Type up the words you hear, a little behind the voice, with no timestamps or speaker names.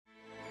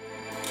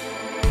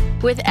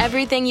With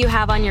everything you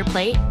have on your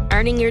plate,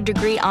 earning your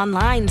degree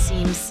online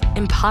seems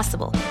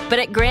impossible. But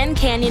at Grand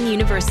Canyon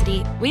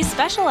University, we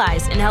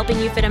specialize in helping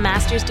you fit a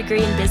master's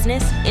degree in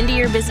business into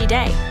your busy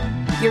day.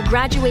 Your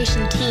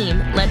graduation team,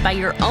 led by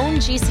your own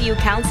GCU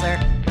counselor,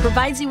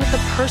 provides you with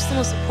the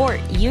personal support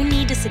you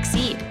need to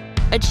succeed.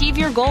 Achieve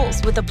your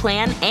goals with a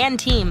plan and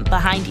team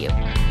behind you.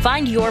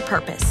 Find your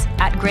purpose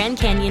at Grand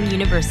Canyon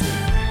University.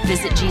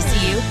 Visit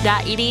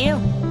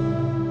gcu.edu.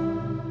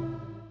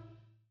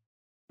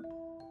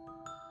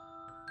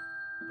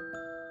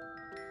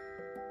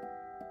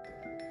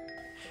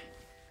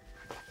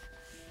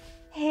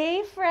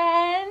 Hey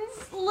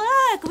friends!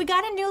 Look, we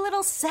got a new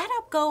little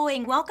setup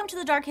going. Welcome to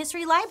the Dark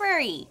History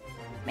Library.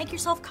 Make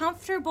yourself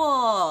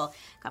comfortable.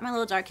 Got my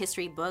little Dark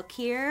History book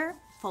here,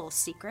 full of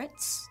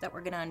secrets that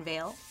we're gonna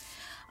unveil.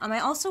 I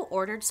also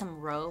ordered some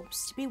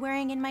robes to be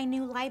wearing in my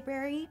new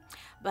library,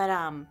 but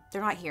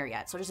they're not here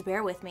yet, so just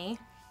bear with me.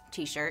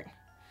 T-shirt.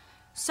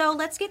 So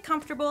let's get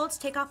comfortable. Let's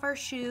take off our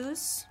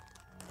shoes.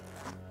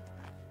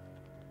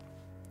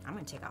 I'm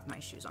gonna take off my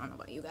shoes. I don't know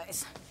about you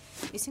guys.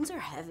 These things are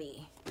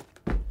heavy.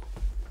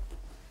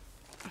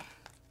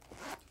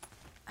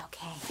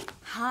 Okay.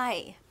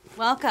 Hi.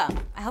 Welcome.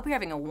 I hope you're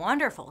having a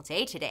wonderful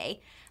day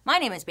today. My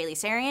name is Bailey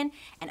Sarian,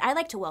 and I'd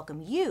like to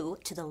welcome you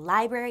to the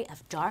Library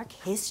of Dark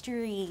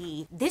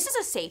History. This is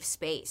a safe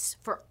space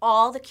for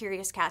all the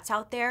curious cats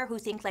out there who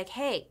think like,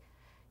 hey,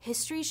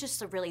 history's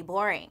just really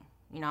boring,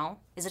 you know?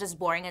 Is it as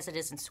boring as it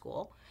is in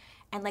school?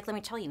 And like, let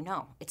me tell you,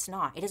 no, it's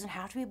not. It doesn't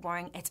have to be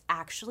boring. It's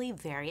actually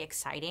very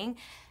exciting,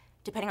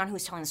 depending on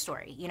who's telling the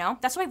story, you know?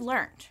 That's what I've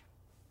learned.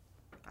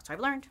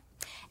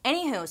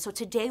 Anywho, so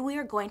today we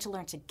are going to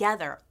learn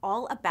together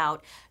all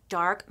about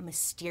dark,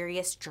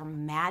 mysterious,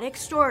 dramatic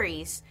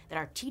stories that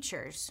our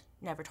teachers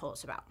never told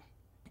us about.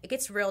 It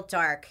gets real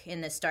dark in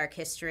this dark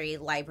history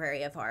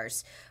library of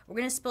ours. We're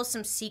going to spill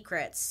some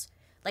secrets.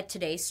 Like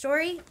today's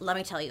story, let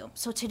me tell you.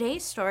 So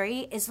today's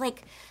story is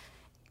like,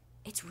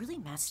 it's really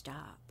messed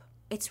up.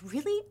 It's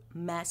really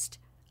messed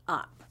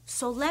up.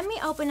 So let me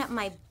open up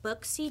my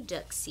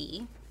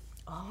Booksy-Dooksy.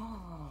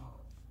 Oh,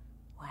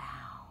 wow.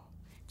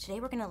 Today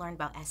we're going to learn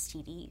about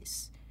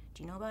STDs.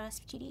 Do you know about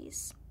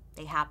STDs?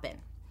 They happen.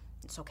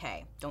 It's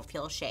okay. Don't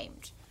feel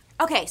ashamed.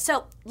 Okay,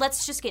 so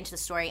let's just get into the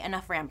story.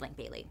 Enough rambling,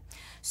 Bailey.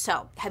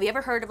 So, have you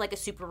ever heard of like a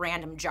super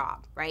random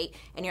job, right?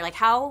 And you're like,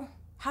 how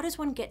does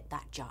one get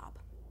that job?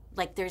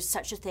 Like there's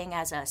such a thing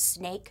as a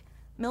snake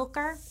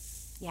milker.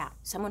 Yeah,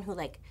 someone who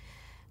like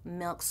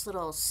milks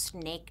little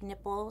snake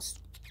nipples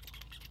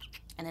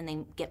and then they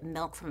get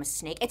milk from a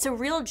snake. It's a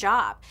real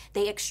job.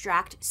 They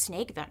extract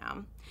snake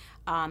venom.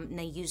 And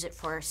they use it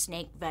for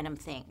snake venom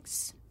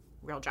things.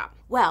 Real job.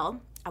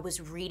 Well, I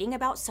was reading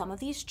about some of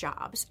these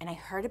jobs, and I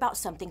heard about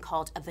something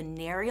called a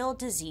venereal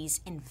disease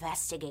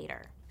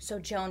investigator. So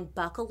Joan,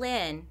 buckle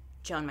in.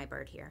 Joan, my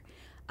bird here.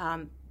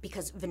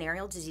 Because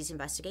venereal disease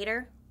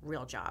investigator,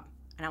 real job.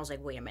 And I was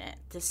like, wait a minute,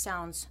 this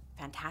sounds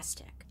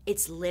fantastic.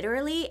 It's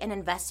literally an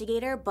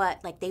investigator,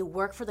 but like they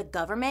work for the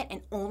government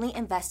and only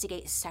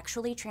investigate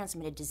sexually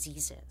transmitted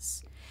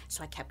diseases.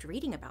 So I kept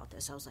reading about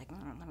this. I was like,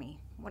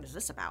 what is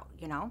this about,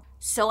 you know?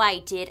 So I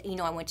did,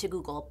 I went to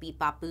Google, beep,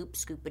 bop, boop,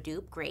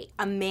 scoop-a-doop, great.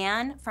 A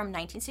man from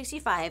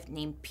 1965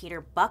 named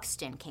Peter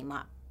Buxton came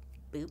up,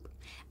 boop.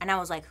 And I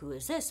was like, who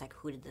is this? Like,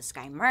 who did this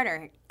guy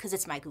murder? Because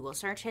it's my Google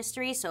search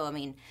history, so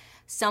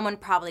someone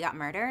probably got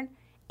murdered.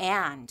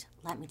 And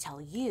let me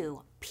tell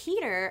you,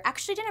 Peter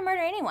actually didn't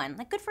murder anyone.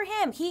 Like, good for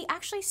him. He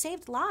actually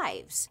saved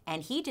lives.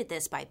 And he did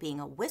this by being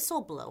a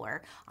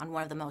whistleblower on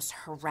one of the most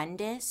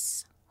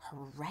horrendous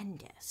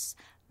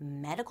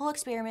medical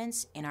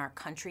experiments in our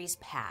country's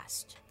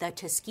past. The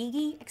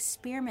Tuskegee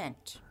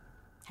experiment.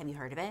 Have you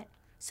heard of it?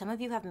 Some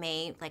of you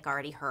may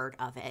already heard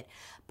of it.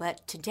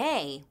 But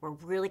today, we're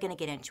really going to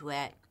get into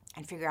it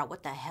and figure out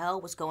what the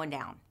hell was going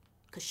down.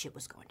 Because shit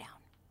was going down.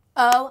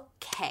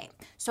 Okay,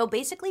 so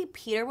basically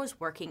Peter was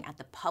working at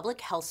the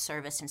Public Health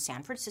Service in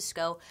San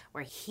Francisco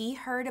where he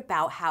heard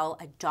about how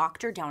a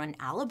doctor down in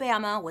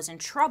Alabama was in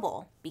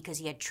trouble because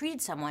he had treated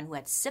someone who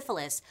had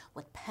syphilis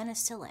with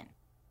penicillin.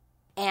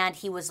 And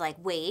he was like,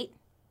 wait,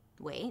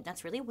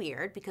 that's really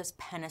weird because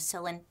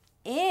penicillin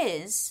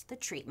is the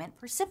treatment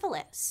for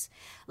syphilis.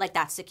 Like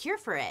that's the cure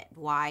for it.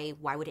 Why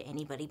would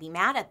anybody be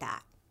mad at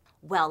that?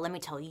 Well, let me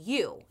tell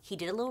you, he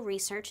did a little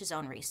research, his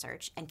own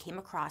research, and came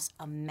across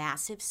a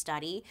massive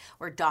study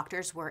where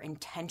doctors were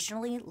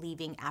intentionally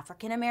leaving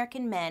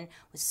African-American men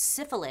with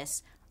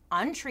syphilis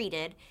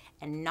untreated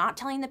and not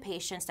telling the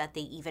patients that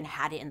they even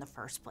had it in the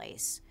first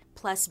place.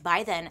 Plus,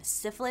 by then,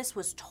 syphilis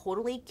was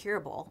totally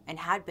curable and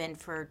had been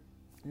for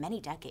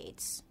many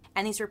decades.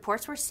 And these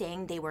reports were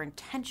saying they were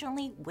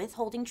intentionally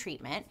withholding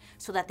treatment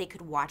so that they could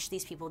watch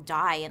these people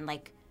die and,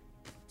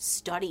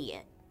 study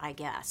it, I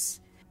guess.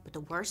 But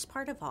the worst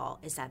part of all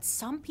is that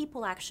some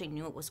people actually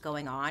knew what was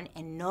going on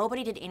and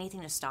nobody did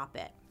anything to stop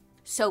it.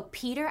 So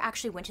Peter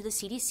actually went to the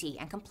CDC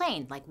and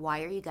complained,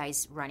 why are you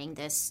guys running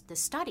this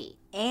study?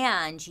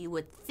 And you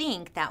would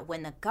think that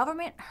when the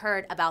government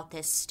heard about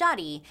this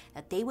study,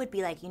 that they would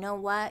be like, you know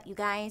what, you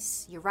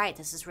guys, you're right,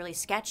 this is really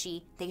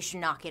sketchy, they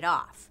should knock it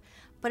off.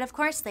 But of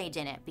course they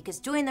didn't, because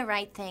doing the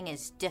right thing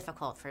is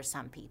difficult for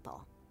some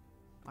people.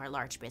 Or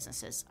large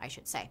businesses, I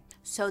should say.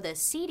 So the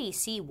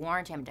CDC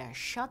warned him to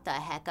shut the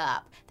heck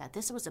up, that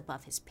this was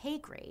above his pay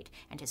grade,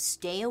 and to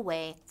stay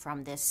away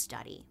from this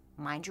study.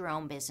 Mind your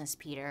own business,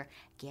 Peter.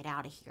 Get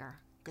out of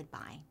here.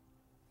 Goodbye.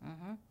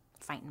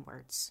 Fighting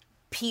words.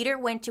 Peter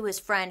went to his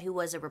friend who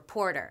was a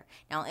reporter.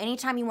 Now,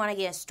 anytime you want to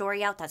get a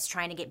story out that's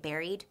trying to get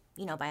buried,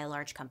 by a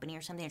large company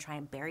or something, and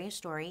trying to bury a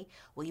story,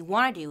 what you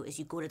want to do is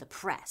you go to the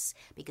press,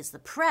 because the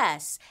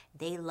press,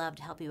 they love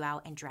to help you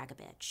out and drag a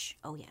bitch.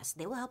 Oh yes,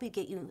 they will help you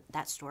get you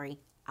that story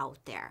out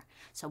there.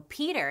 So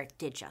Peter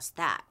did just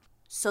that.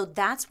 So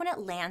that's when it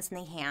lands in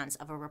the hands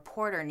of a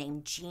reporter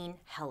named Gene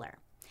Heller.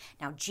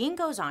 Now, Gene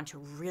goes on to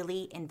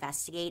really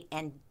investigate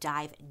and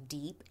dive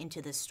deep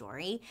into this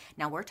story.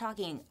 Now, we're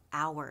talking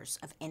hours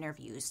of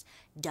interviews,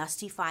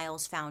 dusty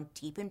files found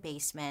deep in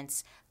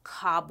basements,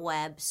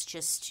 cobwebs,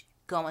 just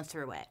going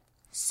through it.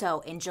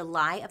 So in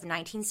July of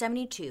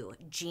 1972,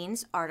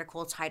 Gene's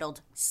article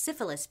titled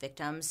 "Syphilis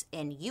Victims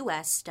in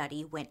U.S.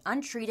 Study Went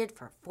Untreated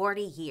for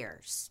 40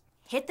 Years"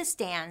 hit the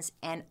stands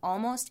and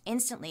almost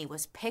instantly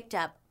was picked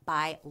up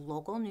by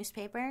local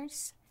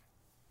newspapers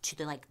to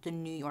the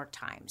New York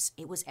Times.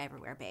 It was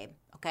everywhere, babe,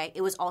 okay?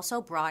 It was also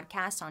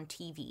broadcast on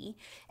TV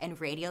and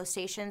radio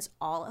stations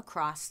all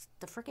across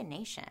the freaking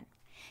nation.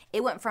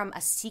 It went from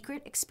a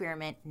secret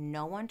experiment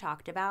no one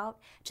talked about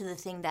to the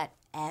thing that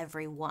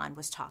everyone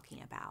was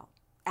talking about,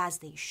 as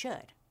they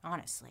should,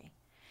 honestly.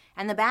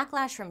 And the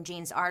backlash from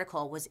Gene's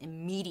article was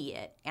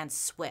immediate and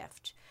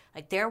swift.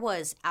 There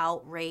was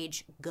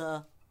outrage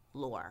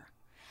galore.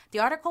 The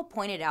article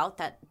pointed out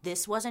that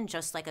this wasn't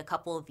just a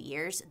couple of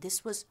years,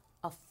 this was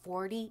a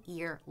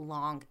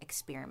 40-year-long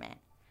experiment.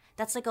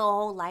 That's a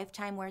whole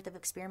lifetime worth of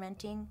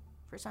experimenting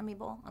for some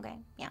people, okay?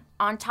 Yeah.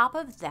 On top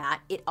of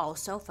that, it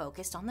also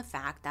focused on the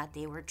fact that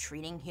they were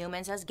treating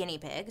humans as guinea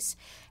pigs,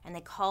 and they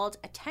called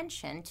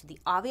attention to the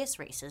obvious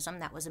racism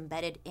that was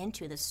embedded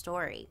into the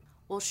story.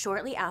 Well,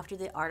 shortly after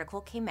the article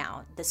came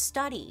out, the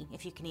study,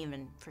 if you can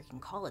even freaking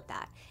call it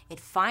that, it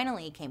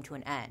finally came to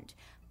an end.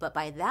 But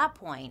by that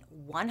point,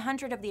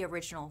 100 of the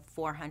original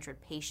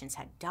 400 patients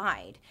had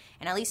died,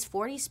 and at least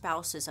 40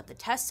 spouses of the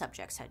test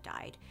subjects had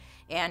died,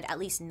 and at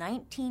least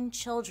 19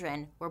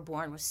 children were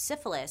born with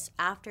syphilis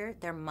after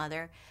their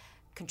mother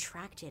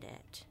contracted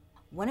it.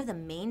 One of the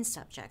main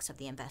subjects of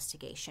the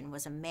investigation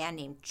was a man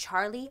named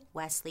Charlie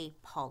Wesley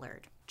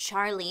Pollard.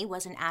 Charlie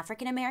was an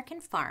African-American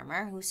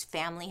farmer whose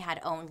family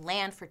had owned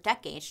land for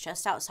decades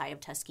just outside of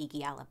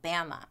Tuskegee,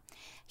 Alabama.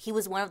 He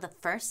was one of the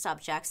first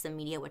subjects the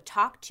media would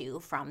talk to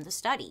from the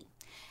study.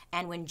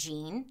 And when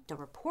Gene, the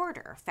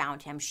reporter,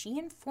 found him, she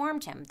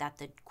informed him that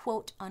the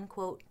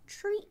quote-unquote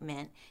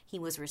treatment he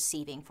was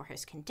receiving for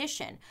his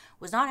condition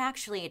was not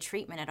actually a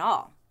treatment at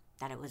all,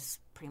 that it was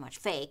pretty much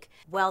fake.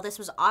 Well, this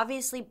was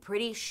obviously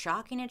pretty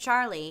shocking to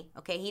Charlie.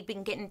 Okay, he'd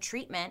been getting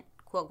treatment,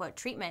 quote-unquote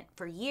treatment,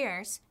 for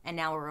years, and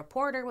now a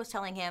reporter was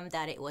telling him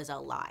that it was a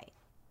lie.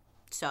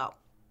 So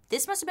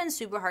this must have been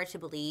super hard to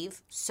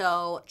believe,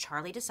 so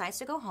Charlie decides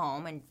to go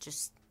home and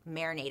just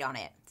marinate on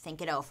it,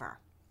 think it over.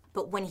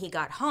 But when he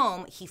got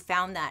home, he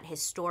found that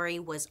his story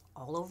was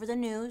all over the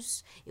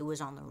news, it was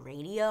on the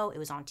radio, it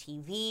was on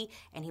TV,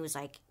 and he was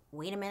like,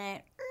 wait a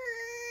minute,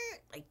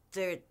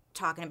 they're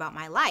talking about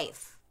my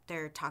life,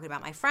 they're talking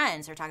about my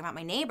friends, they're talking about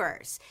my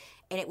neighbors,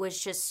 and it was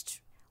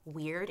just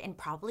weird and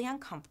probably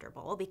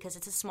uncomfortable because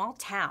it's a small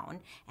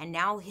town, and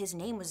now his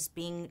name was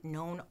being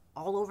known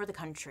all over the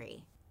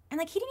country. And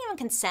he didn't even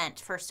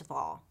consent, first of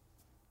all.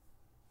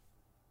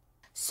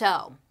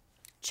 So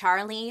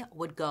Charlie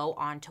would go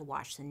on to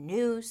watch the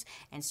news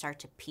and start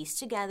to piece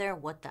together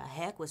what the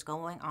heck was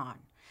going on.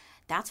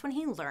 That's when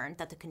he learned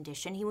that the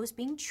condition he was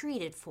being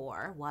treated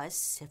for was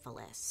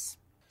syphilis.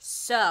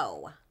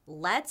 So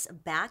let's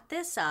back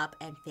this up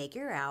and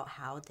figure out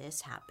how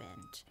this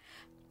happened.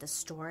 The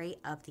story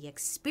of the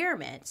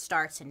experiment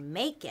starts in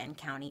Macon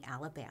County,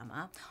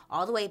 Alabama,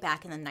 all the way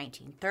back in the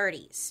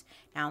 1930s.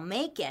 Now,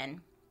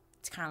 Macon,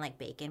 it's kind of like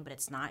bacon, but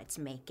it's not. It's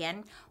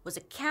Macon, was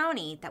a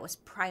county that was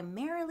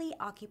primarily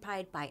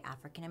occupied by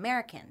African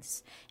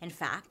Americans. In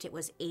fact, it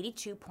was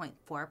 82.4%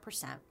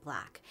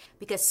 black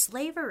because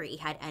slavery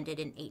had ended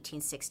in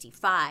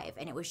 1865,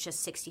 and it was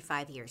just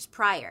 65 years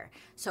prior.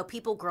 So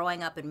people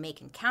growing up in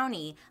Macon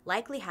County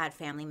likely had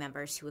family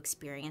members who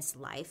experienced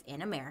life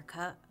in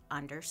America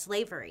under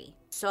slavery.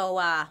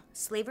 So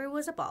slavery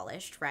was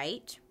abolished,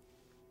 right?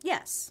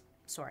 Yes,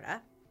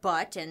 sorta.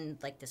 But, and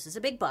this is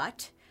a big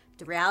but,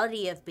 the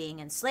reality of being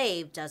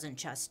enslaved doesn't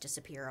just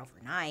disappear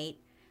overnight.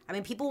 I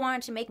mean, people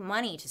wanted to make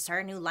money to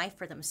start a new life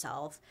for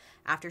themselves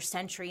after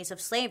centuries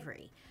of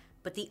slavery.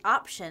 But the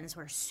options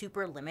were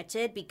super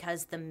limited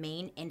because the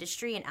main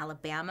industry in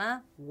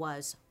Alabama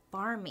was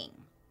farming.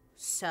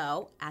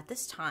 So, at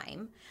this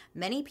time,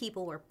 many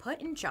people were put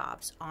in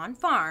jobs on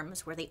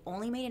farms where they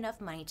only made enough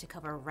money to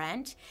cover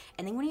rent,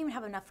 and they wouldn't even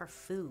have enough for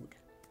food.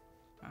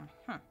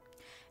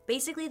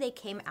 Basically, they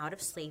came out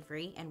of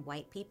slavery, and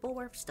white people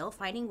were still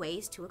finding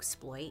ways to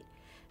exploit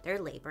their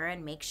labor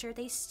and make sure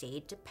they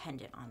stayed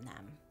dependent on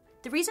them.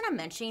 The reason I'm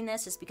mentioning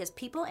this is because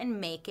people in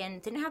Macon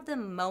didn't have the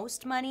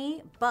most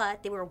money,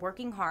 but they were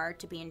working hard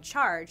to be in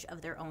charge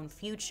of their own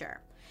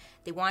future.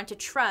 They wanted to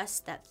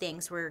trust that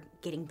things were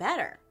getting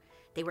better.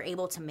 They were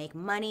able to make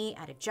money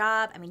at a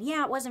job. I mean,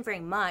 yeah, it wasn't very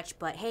much,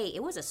 but hey,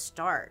 it was a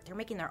start. They're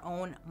making their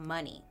own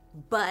money.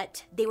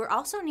 But they were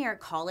also near a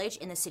college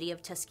in the city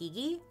of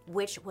Tuskegee,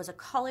 which was a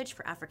college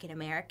for African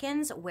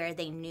Americans where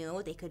they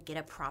knew they could get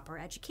a proper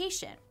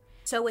education.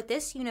 So with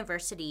this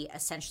university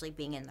essentially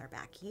being in their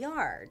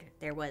backyard,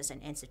 there was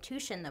an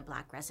institution the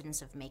Black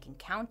residents of Macon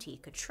County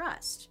could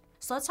trust.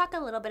 So let's talk a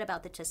little bit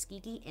about the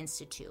Tuskegee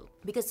Institute,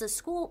 because the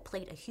school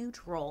played a huge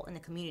role in the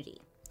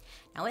community.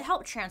 Now, it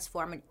helped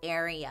transform an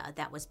area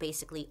that was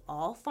basically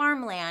all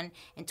farmland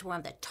into one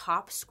of the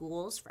top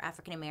schools for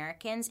African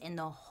Americans in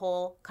the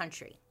whole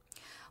country.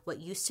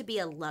 What used to be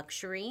a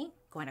luxury,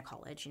 going to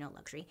college,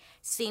 luxury,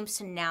 seems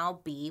to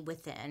now be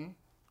within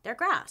their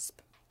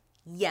grasp.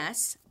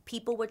 Yes,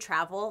 people would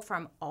travel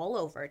from all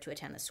over to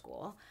attend the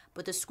school,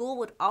 but the school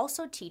would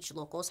also teach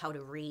locals how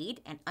to read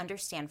and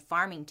understand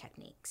farming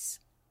techniques.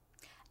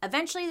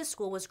 Eventually, the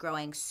school was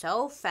growing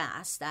so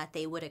fast that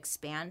they would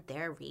expand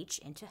their reach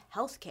into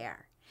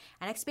healthcare.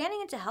 And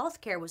expanding into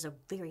healthcare was a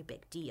very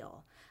big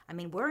deal. I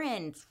mean, we're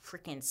in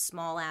freaking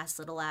small-ass,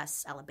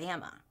 little-ass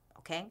Alabama,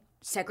 okay?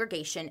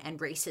 Segregation and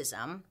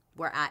racism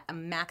were at a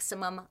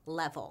maximum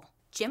level.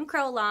 Jim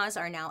Crow laws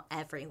are now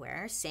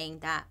everywhere, saying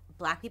that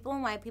Black people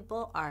and white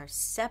people are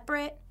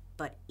separate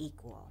but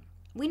equal.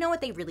 We know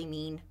what they really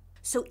mean.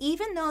 So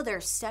even though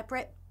they're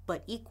separate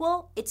but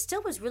equal, it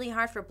still was really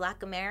hard for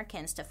Black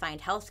Americans to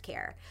find health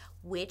care,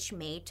 which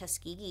made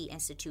Tuskegee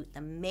Institute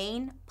the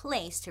main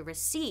place to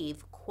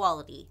receive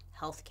quality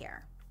health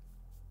care.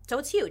 So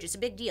it's huge. It's a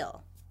big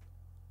deal.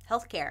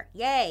 Health care.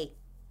 Yay.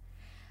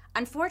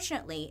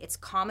 Unfortunately, it's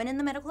common in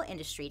the medical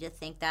industry to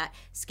think that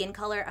skin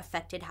color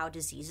affected how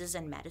diseases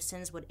and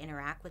medicines would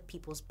interact with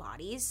people's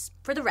bodies.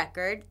 For the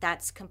record,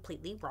 that's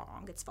completely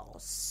wrong. It's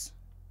false.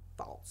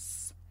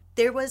 False.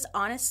 There was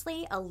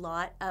honestly a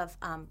lot of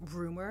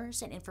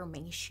rumors and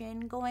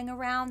information going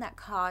around that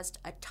caused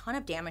a ton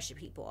of damage to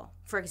people.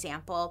 For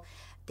example,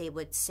 they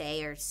would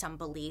say, or some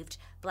believed,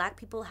 Black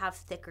people have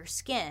thicker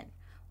skin,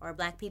 or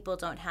Black people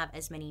don't have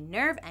as many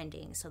nerve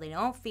endings, so they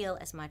don't feel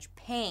as much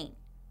pain.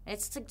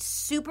 It's like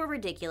super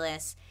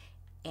ridiculous,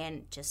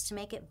 and just to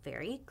make it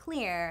very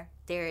clear,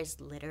 there is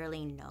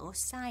literally no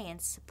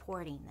science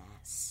supporting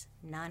this,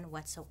 none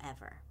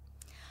whatsoever.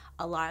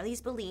 A lot of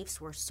these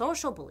beliefs were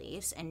social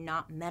beliefs and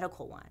not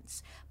medical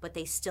ones, but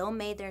they still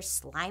made their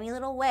slimy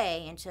little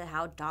way into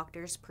how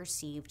doctors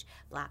perceived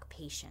Black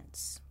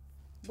patients.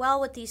 Well,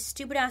 with these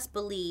stupid-ass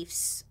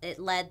beliefs, it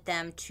led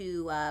them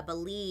to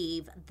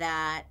believe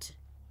that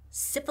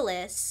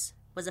syphilis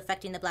was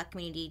affecting the Black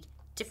community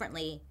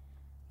differently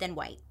than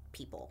white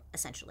people,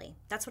 essentially.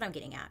 That's what I'm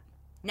getting at.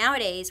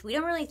 Nowadays, we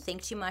don't really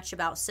think too much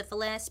about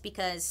syphilis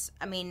because,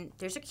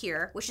 there's a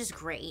cure, which is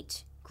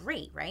great.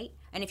 Great, right?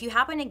 And if you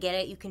happen to get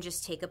it, you can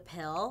just take a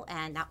pill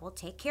and that will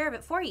take care of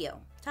it for you.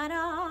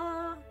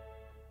 Ta-da!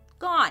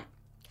 Gone.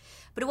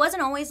 But it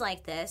wasn't always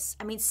like this.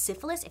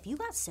 Syphilis, if you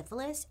got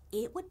syphilis,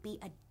 it would be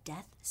a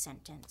death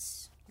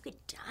sentence. You could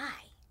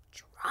die.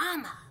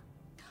 Drama.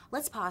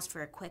 Let's pause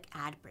for a quick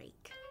ad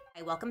break.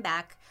 Hey, welcome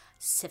back.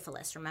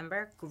 Syphilis,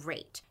 remember?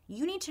 Great.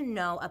 You need to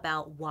know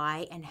about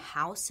why and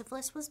how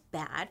syphilis was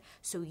bad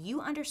so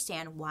you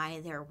understand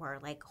why there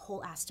were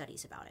whole ass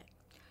studies about it.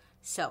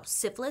 So,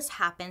 syphilis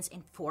happens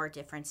in 4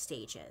 different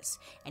stages,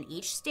 and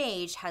each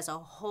stage has a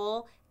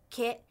whole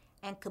kit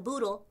and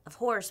caboodle of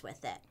horrors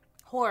with it.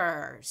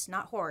 Horrors,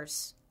 not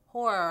horse.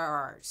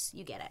 Horrors.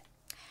 You get it.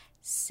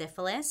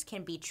 Syphilis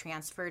can be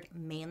transferred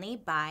mainly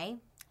by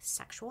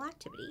sexual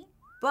activity,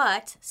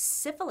 but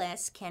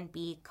syphilis can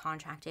be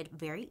contracted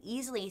very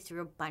easily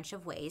through a bunch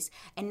of ways,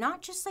 and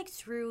not just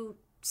through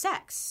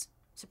sex.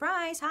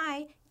 Surprise,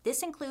 hi.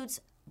 This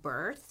includes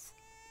birth,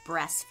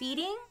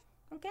 breastfeeding,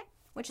 okay?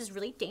 Which is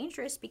really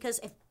dangerous because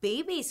if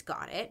babies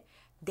got it,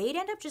 they'd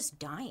end up just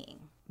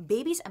dying.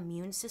 Babies'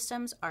 immune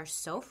systems are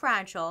so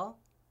fragile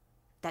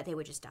that they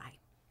would just die.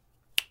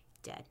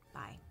 Dead.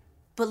 Bye.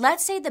 But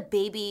let's say the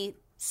baby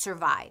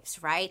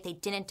survives, right? They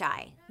didn't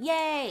die.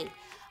 Yay!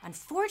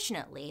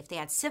 Unfortunately, if they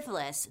had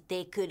syphilis,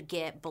 they could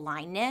get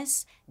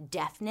blindness,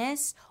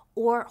 deafness,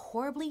 or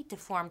horribly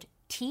deformed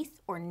teeth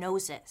or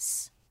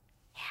noses.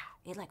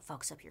 Yeah, it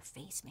fucks up your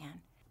face,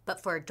 man.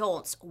 But for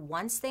adults,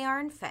 once they are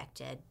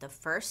infected, the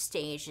first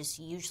stage is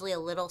usually a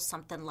little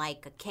something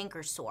like a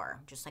canker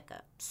sore, just like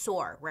a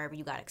sore wherever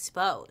you got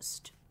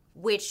exposed,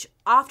 which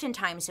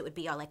oftentimes it would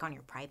be on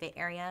your private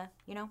area,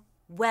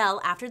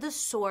 Well, after the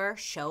sore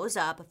shows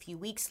up, a few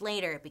weeks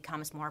later, it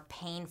becomes more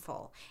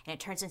painful and it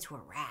turns into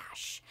a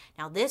rash.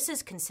 Now, this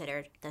is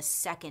considered the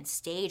second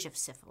stage of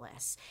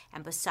syphilis.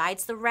 And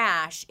besides the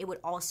rash, it would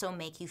also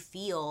make you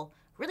feel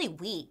really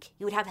weak.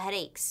 You would have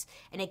headaches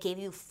and it gave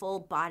you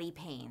full body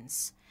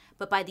pains.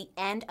 But by the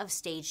end of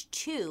stage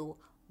 2,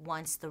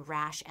 once the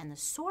rash and the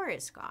sore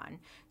is gone,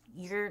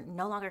 you're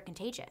no longer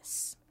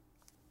contagious.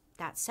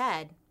 That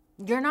said,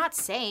 You're not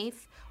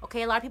safe.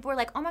 Okay, a lot of people are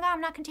like, oh my God,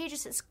 I'm not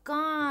contagious, it's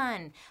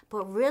gone.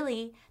 But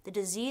really, the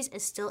disease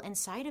is still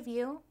inside of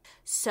you.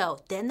 So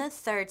then the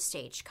third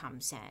stage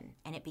comes in,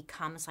 and it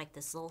becomes like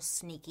this little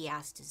sneaky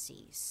ass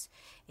disease.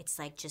 It's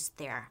like just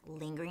there,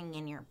 lingering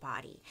in your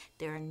body.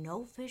 There are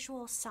no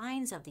visual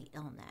signs of the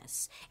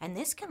illness. And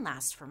this can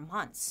last for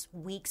months,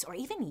 weeks, or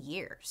even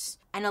years.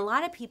 And a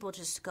lot of people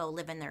just go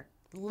living their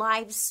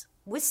lives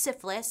with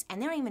syphilis,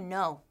 and they don't even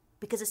know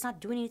because it's not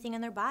doing anything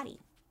in their body.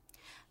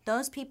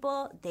 Those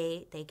people,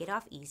 they get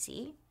off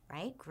easy,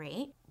 right?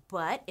 Great.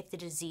 But if the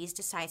disease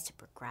decides to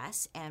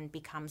progress and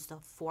becomes the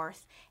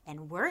fourth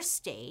and worst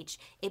stage,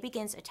 it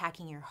begins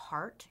attacking your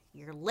heart,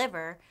 your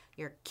liver,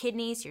 your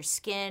kidneys, your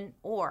skin,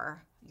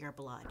 or your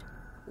blood.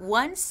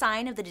 One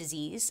sign of the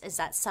disease is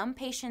that some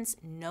patients'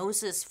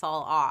 noses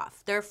fall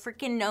off. Their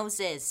freaking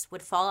noses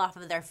would fall off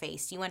of their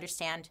face. Do you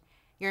understand?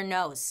 Your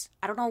nose.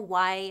 I don't know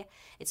why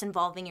it's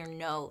involving your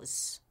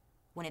nose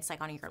when it's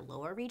like on your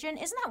lower region.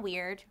 Isn't that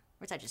weird?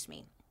 Or is that just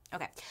me?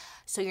 Okay,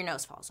 so your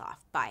nose falls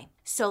off. Bye.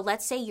 So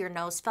let's say your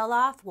nose fell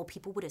off. Well,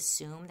 people would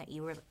assume that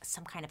you were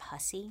some kind of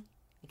hussy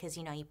because,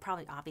 you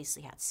probably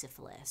obviously had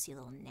syphilis, you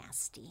little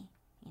nasty,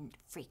 you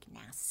freak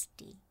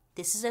nasty.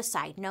 This is a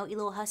side note, you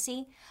little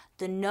hussy.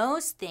 The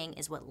nose thing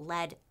is what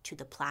led to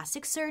the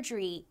plastic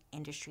surgery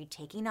industry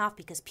taking off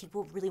because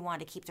people really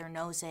wanted to keep their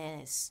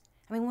noses.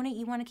 I mean, wouldn't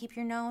you want to keep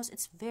your nose?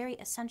 It's very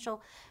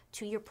essential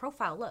to your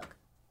profile. Look,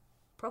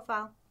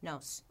 profile,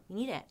 nose. You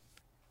need it.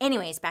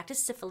 Anyways, back to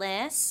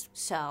syphilis.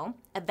 So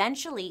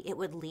eventually it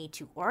would lead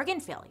to organ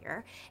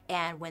failure.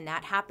 And when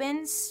that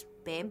happens,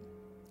 babe,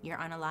 you're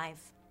unalive.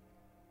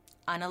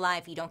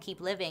 Unalive. You don't keep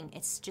living.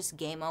 It's just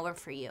game over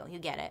for you. You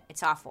get it.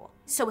 It's awful.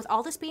 So with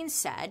all this being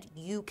said,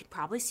 you could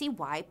probably see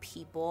why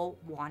people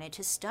wanted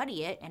to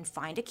study it and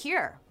find a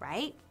cure,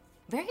 right?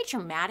 Very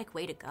dramatic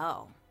way to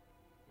go.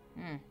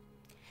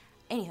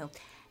 Anywho,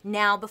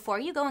 now before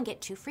you go and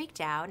get too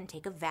freaked out and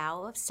take a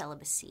vow of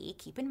celibacy,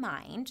 keep in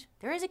mind,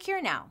 there is a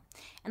cure now.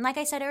 And like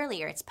I said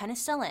earlier, it's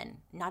penicillin.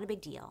 Not a big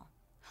deal.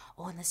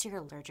 Oh, unless you're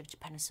allergic to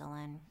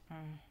penicillin.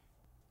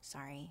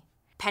 Sorry.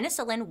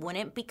 Penicillin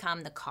wouldn't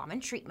become the common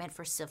treatment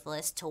for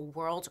syphilis till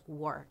World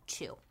War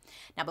II.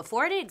 Now,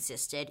 before it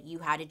existed, you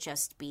had to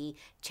just be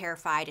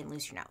terrified and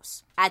lose your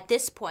nose. At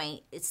this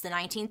point, it's the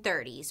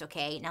 1930s,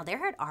 okay? Now, there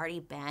had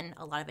already been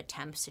a lot of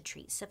attempts to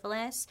treat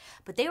syphilis,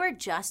 but they were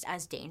just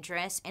as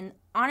dangerous, and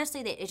honestly,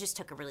 it just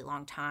took a really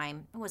long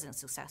time. It wasn't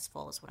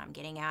successful is what I'm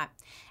getting at.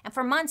 And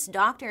for months,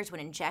 doctors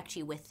would inject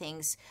you with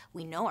things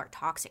we know are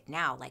toxic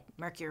now, like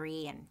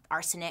mercury and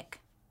arsenic.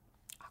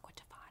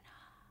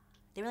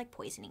 They were like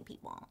poisoning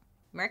people.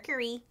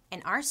 Mercury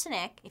and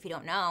arsenic, if you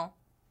don't know,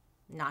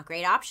 not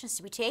great options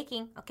to be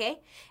taking,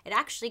 okay? It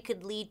actually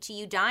could lead to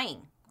you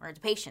dying or the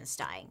patient's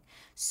dying.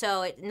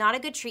 So it's not a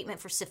good treatment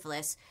for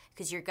syphilis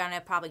because you're going to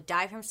probably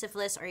die from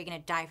syphilis or you're going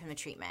to die from the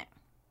treatment.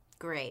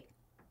 Great.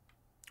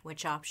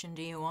 Which option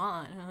do you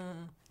want?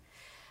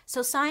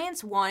 So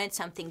science wanted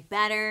something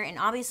better and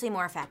obviously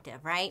more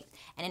effective, right?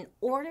 And in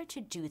order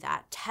to do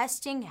that,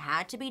 testing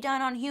had to be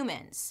done on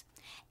humans.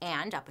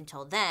 And up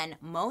until then,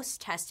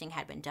 most testing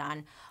had been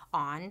done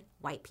on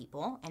white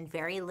people, and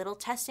very little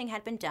testing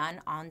had been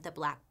done on the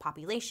black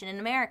population in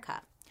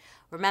America.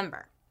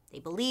 Remember, they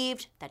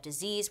believed that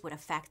disease would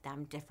affect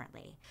them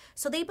differently.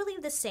 So they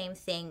believed the same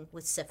thing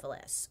with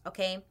syphilis,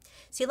 okay?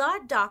 See, a lot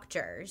of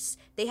doctors,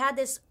 they had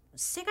this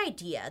sick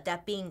idea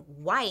that being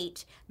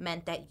white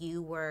meant that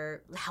you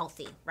were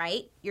healthy,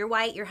 right? You're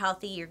white, you're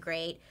healthy, you're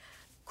great,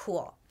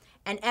 cool.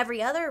 And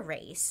every other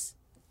race,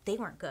 they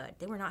weren't good.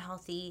 They were not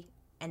healthy,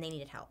 and they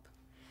needed help.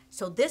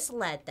 So this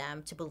led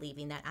them to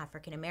believing that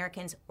African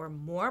Americans were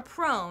more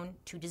prone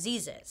to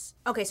diseases.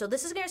 Okay, so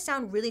this is gonna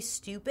sound really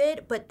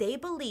stupid, but they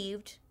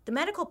believed, the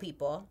medical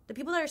people, the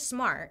people that are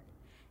smart,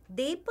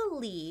 they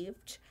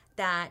believed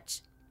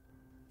that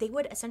they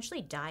would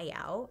essentially die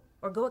out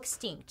or go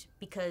extinct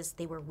because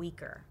they were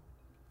weaker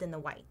than the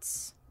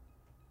whites.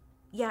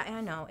 Yeah, I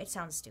know, it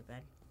sounds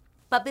stupid.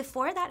 But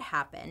before that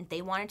happened,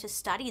 they wanted to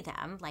study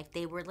them like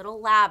they were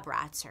little lab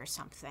rats or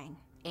something.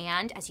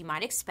 And as you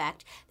might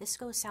expect, this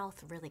goes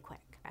south really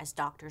quick as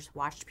doctors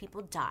watched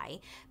people die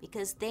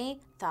because they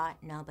thought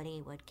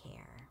nobody would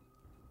care.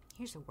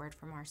 Here's a word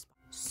from our sponsor.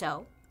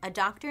 So, a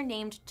doctor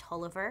named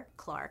Tulliver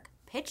Clark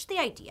pitched the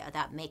idea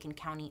that Macon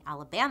County,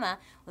 Alabama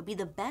would be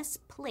the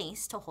best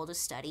place to hold a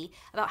study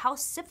about how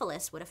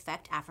syphilis would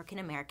affect African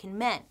American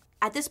men.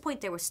 At this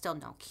point, there was still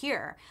no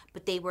cure,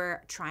 but they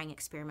were trying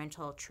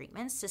experimental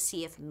treatments to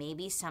see if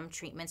maybe some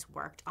treatments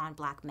worked on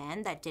black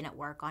men that didn't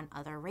work on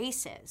other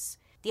races.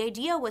 The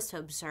idea was to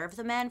observe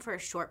the men for a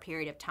short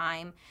period of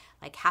time,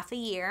 like half a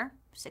year,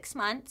 6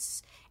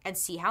 months, and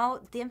see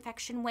how the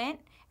infection went,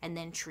 and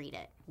then treat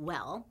it.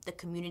 Well, the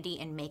community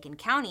in Macon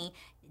County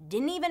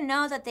didn't even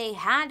know that they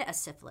had a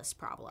syphilis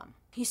problem.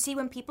 You see,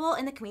 when people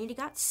in the community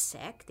got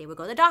sick, they would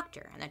go to the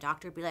doctor, and the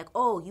doctor would be like,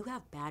 oh, you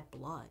have bad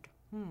blood.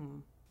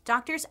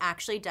 Doctors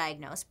actually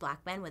diagnosed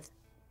black men with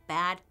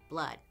bad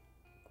blood.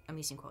 I'm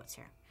using quotes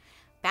here.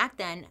 Back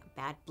then,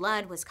 bad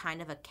blood was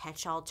kind of a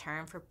catch-all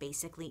term for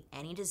basically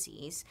any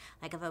disease.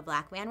 Like if a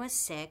black man was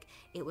sick,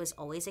 it was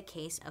always a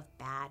case of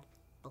bad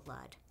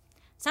blood.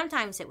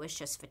 Sometimes it was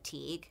just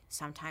fatigue.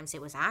 Sometimes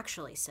it was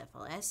actually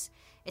syphilis.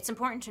 It's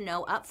important to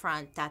know up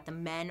front that the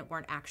men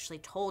weren't actually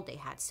told they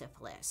had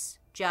syphilis,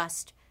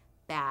 just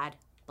bad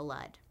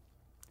blood.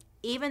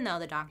 Even though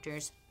the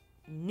doctors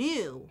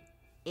knew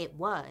it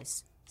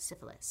was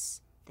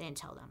syphilis, they didn't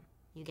tell them.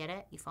 You get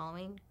it? You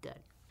following?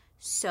 Good.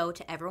 So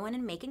to everyone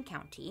in Macon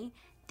County,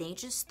 they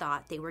just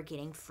thought they were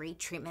getting free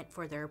treatment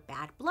for their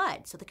bad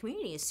blood. So the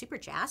community is super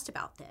jazzed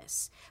about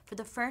this. For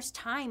the first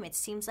time, it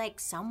seems like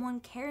someone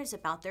cares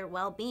about their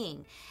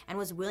well-being and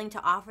was willing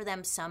to offer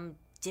them some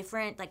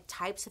different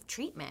types of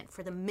treatment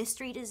for the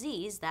mystery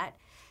disease that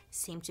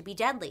seemed to be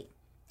deadly.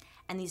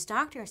 And these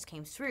doctors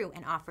came through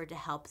and offered to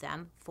help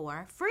them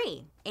for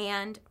free.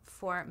 And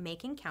for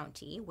Macon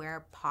County,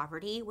 where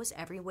poverty was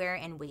everywhere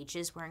and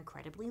wages were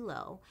incredibly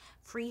low,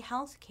 free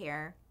health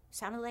care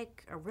sounded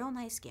like a real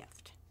nice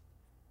gift.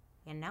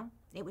 You know,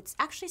 it would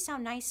actually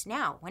sound nice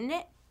now, wouldn't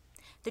it?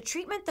 The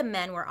treatment the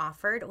men were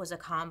offered was a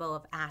combo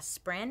of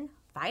aspirin,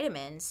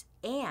 vitamins,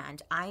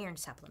 and iron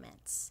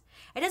supplements.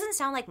 It doesn't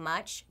sound like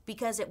much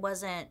because it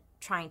wasn't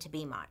trying to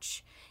be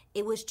much.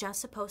 It was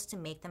just supposed to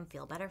make them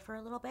feel better for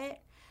a little bit,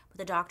 but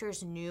the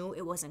doctors knew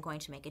it wasn't going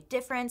to make a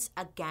difference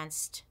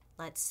against,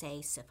 let's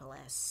say,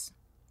 syphilis.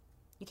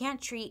 You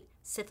can't treat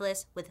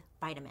syphilis with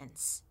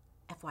vitamins,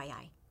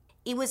 FYI.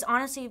 It was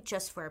honestly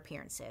just for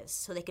appearances,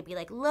 so they could be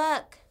like,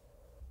 look,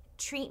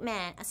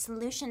 treatment, a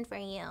solution for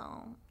you,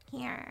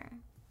 here.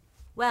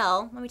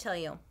 Well, let me tell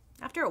you,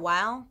 after a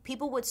while,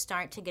 people would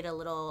start to get a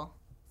little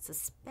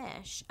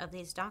suspicious of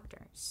these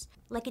doctors.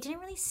 Like it didn't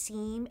really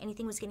seem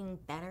anything was getting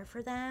better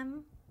for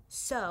them,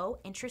 so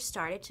interest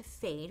started to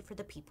fade for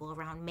the people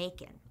around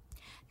Macon.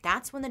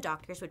 That's when the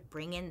doctors would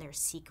bring in their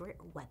secret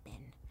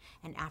weapon,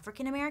 an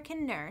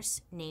African-American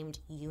nurse named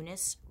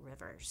Eunice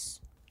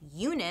Rivers.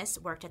 Eunice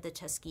worked at the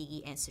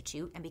Tuskegee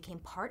Institute and became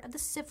part of the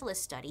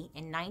syphilis study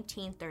in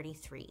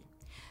 1933.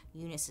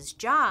 Eunice's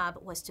job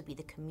was to be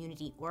the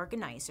community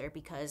organizer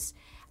because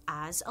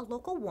as a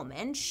local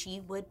woman, she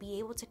would be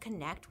able to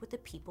connect with the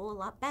people a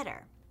lot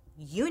better.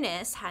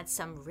 Eunice had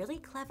some really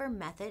clever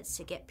methods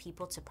to get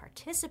people to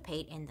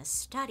participate in the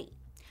study.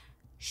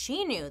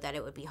 She knew that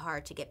it would be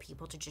hard to get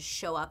people to just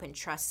show up and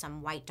trust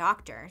some white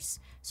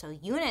doctors, so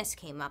Eunice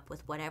came up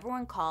with what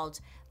everyone called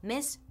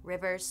Miss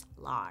Rivers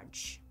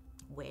Lodge,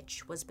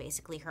 which was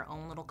basically her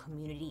own little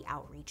community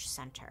outreach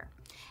center.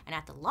 And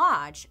at the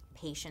lodge,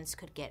 patients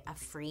could get a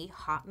free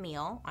hot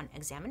meal on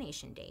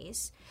examination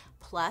days,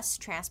 plus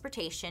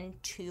transportation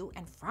to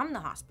and from the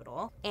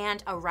hospital,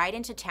 and a ride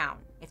into town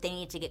if they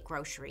needed to get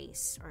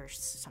groceries or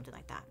something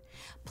like that.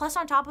 Plus,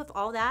 on top of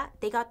all that,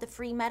 they got the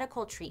free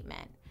medical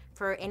treatment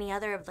for any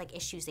other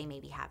issues they may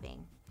be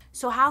having.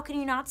 So how can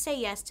you not say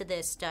yes to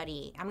this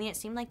study? I mean, it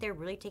seemed like they're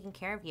really taking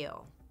care of you.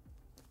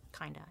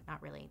 Kinda,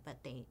 not really, but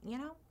they,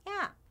 yeah.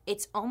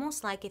 It's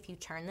almost like if you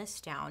turn this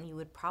down, you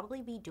would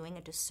probably be doing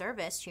a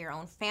disservice to your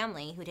own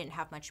family who didn't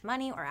have much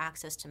money or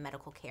access to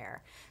medical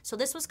care. So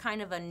this was kind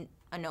of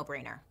a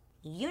no-brainer.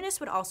 Eunice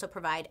would also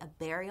provide a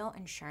burial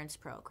insurance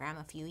program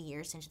a few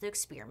years into the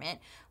experiment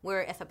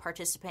where if a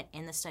participant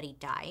in the study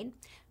died,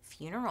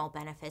 funeral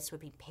benefits would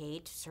be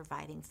paid to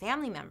surviving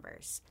family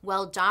members.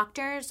 Well,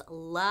 doctors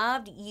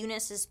loved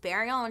Eunice's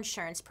burial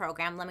insurance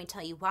program. Let me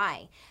tell you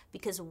why.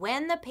 Because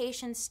when the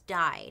patients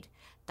died,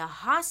 the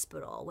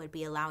hospital would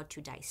be allowed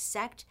to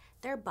dissect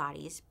their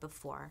bodies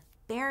before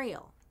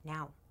burial.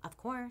 Now, of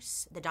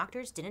course, the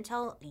doctors didn't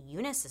tell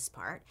Eunice's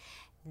part.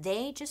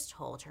 They just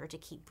told her to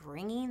keep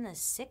bringing the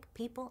sick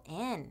people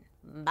in.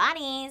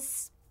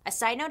 Bodies! A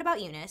side note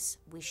about Eunice,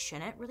 we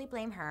shouldn't really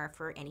blame her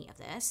for any of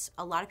this.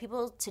 A lot of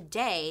people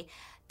today,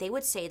 they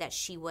would say that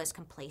she was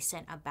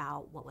complacent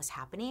about what was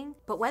happening.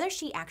 But whether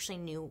she actually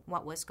knew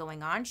what was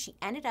going on, she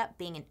ended up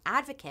being an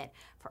advocate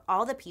for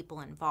all the people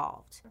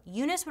involved.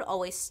 Eunice would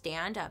always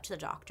stand up to the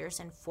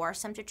doctors and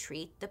force them to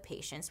treat the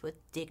patients with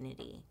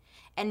dignity.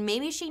 And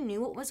maybe she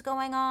knew what was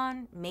going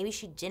on, maybe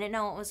she didn't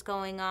know what was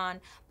going on,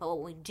 but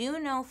what we do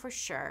know for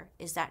sure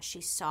is that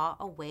she saw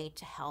a way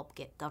to help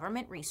get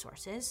government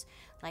resources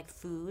like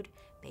food,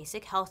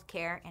 basic health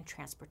care, and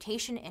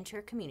transportation into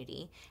her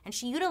community, and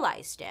she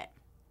utilized it.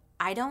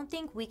 I don't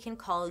think we can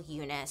call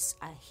Eunice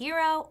a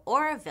hero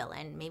or a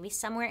villain, maybe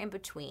somewhere in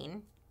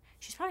between.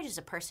 She's probably just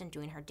a person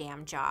doing her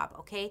damn job,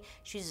 okay?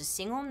 She's a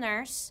single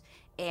nurse,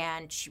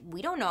 and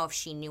we don't know if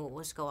she knew what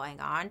was going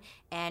on,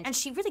 and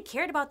she really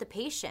cared about the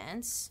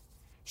patients.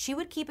 She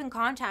would keep in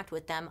contact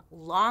with them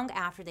long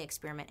after the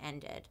experiment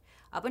ended,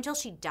 up until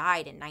she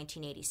died in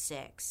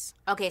 1986.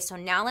 Okay, so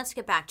now let's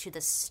get back to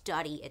the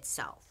study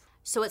itself.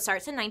 So it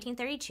starts in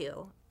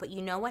 1932, but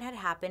you know what had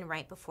happened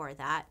right before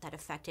that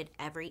affected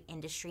every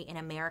industry in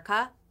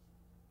America?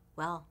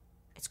 Well,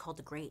 it's called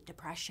the Great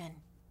Depression.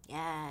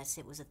 Yes,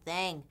 it was a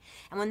thing.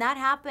 And when that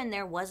happened,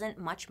 there wasn't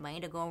much money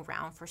to go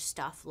around for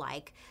stuff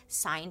like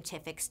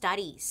scientific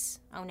studies.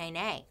 Oh,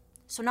 nay.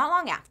 So not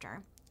long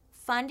after,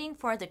 funding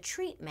for the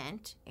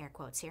treatment, air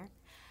quotes here,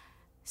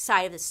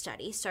 side of the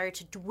study started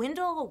to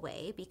dwindle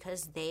away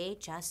because they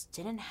just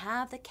didn't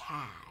have the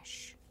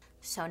cash.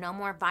 So no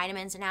more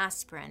vitamins and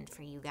aspirin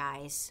for you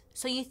guys.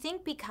 So you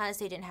think because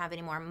they didn't have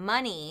any more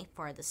money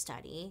for the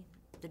study,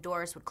 the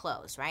doors would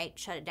close, right?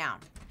 Shut it down.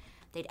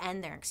 They'd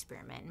end their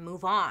experiment and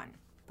move on.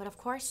 But of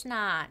course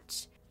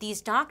not.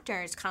 These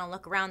doctors kind of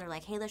look around. They're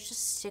like, hey, let's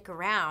just stick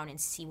around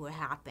and see what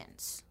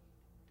happens.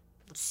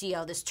 Let's see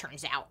how this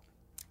turns out.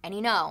 And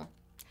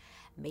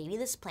maybe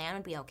this plan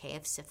would be okay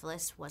if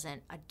syphilis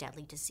wasn't a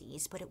deadly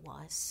disease, but it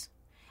was.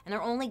 And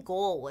their only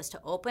goal was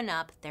to open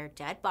up their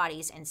dead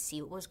bodies and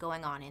see what was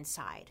going on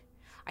inside.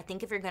 I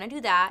think if you're going to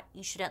do that,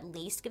 you should at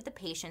least give the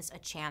patients a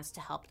chance to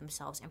help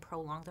themselves and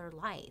prolong their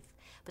life.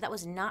 But that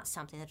was not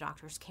something the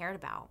doctors cared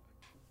about.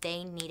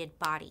 They needed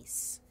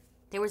bodies.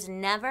 There was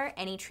never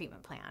any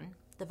treatment plan.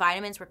 The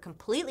vitamins were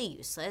completely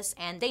useless,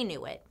 and they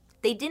knew it.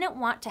 They didn't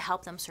want to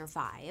help them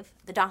survive.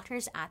 The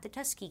doctors at the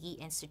Tuskegee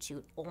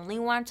Institute only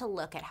wanted to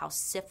look at how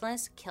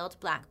syphilis killed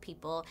black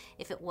people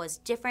if it was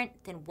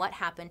different than what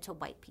happened to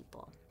white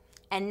people.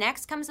 And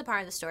next comes the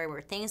part of the story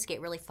where things get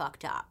really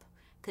fucked up.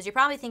 Because you're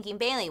probably thinking,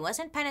 Bailey,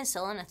 wasn't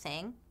penicillin a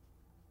thing?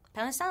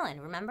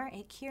 Penicillin, remember?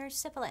 It cures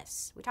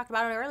syphilis. We talked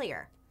about it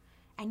earlier.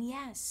 And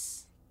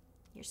yes,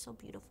 you're so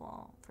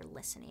beautiful for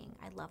listening.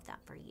 I love that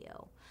for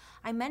you.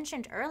 I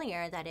mentioned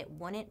earlier that it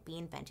wouldn't be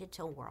invented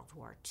till World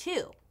War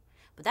II.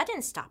 But that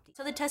didn't stop.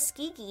 So the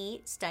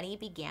Tuskegee study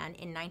began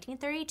in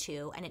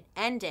 1932 and it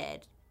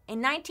ended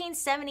in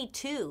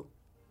 1972.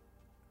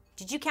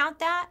 Did you count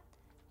that?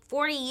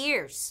 40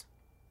 years.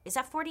 Is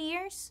that 40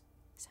 years?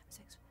 7,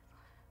 6,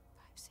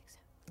 5, 6,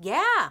 7.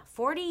 Yeah,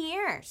 40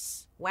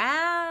 years.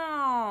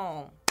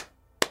 Wow.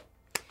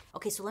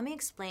 Okay, so let me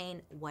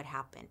explain what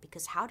happened,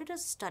 because how did a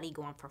study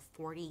go on for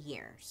 40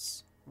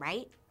 years,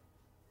 right?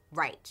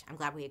 Right, I'm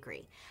glad we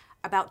agree.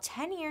 About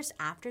 10 years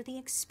after the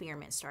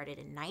experiment started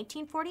in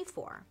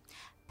 1944,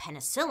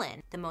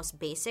 penicillin, the most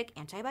basic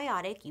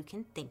antibiotic you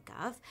can think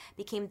of,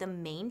 became the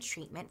main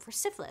treatment for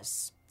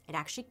syphilis. It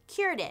actually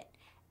cured it,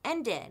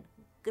 ended,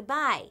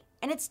 goodbye,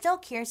 and it still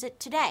cures it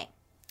today.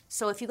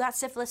 So if you got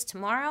syphilis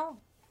tomorrow,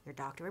 your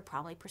doctor would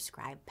probably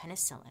prescribe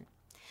penicillin.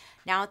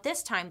 Now, at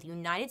this time, the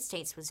United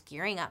States was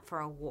gearing up for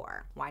a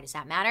war. Why does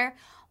that matter?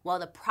 Well,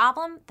 the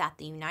problem that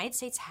the United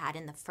States had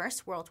in the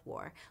First World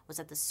War was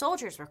that the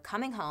soldiers were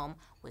coming home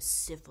with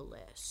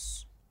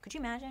syphilis. Could you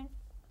imagine?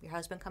 Your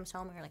husband comes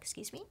home and you're like,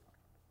 excuse me?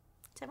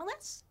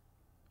 Syphilis?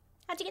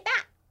 How'd you get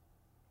that?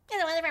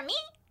 It wasn't from me.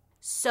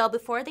 So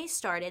before they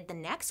started the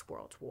next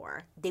World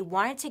War, they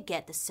wanted to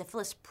get the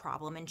syphilis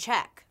problem in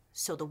check,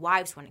 so the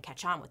wives wouldn't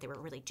catch on what they were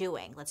really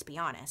doing, let's be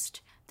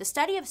honest. The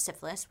study of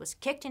syphilis was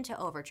kicked into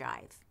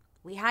overdrive.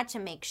 We had to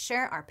make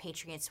sure our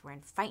patriots were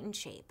in fighting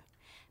shape.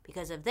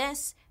 Because of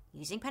this,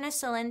 using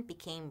penicillin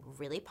became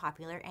really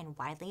popular and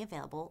widely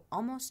available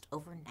almost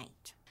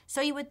overnight.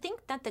 So you would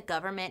think that the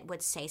government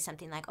would say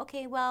something like,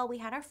 okay, well, we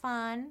had our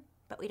fun,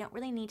 but we don't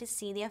really need to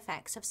see the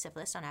effects of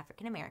syphilis on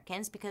African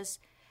Americans because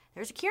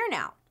there's a cure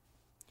now.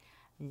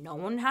 No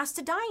one has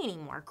to die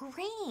anymore.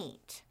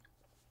 Great.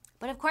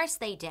 But of course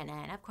they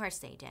didn't. Of course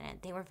they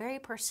didn't. They were very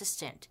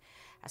persistent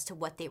as to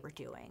what they were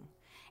doing.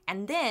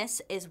 And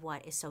this is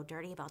what is so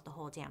dirty about the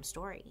whole damn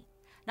story.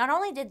 Not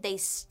only did they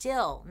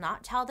still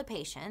not tell the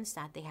patients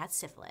that they had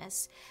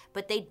syphilis,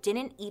 but they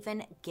didn't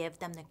even give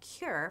them the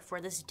cure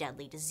for this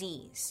deadly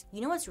disease.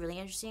 You know what's really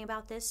interesting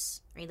about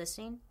this? Are you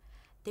listening?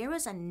 There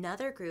was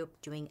another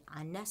group doing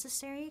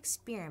unnecessary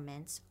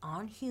experiments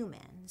on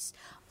humans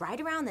right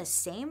around the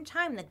same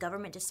time the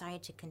government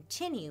decided to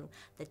continue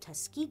the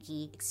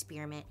Tuskegee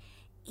experiment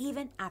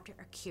even after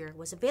a cure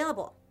was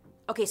available.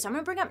 Okay, so I'm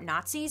going to bring up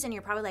Nazis, and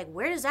you're probably like,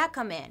 where does that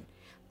come in?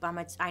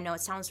 But I know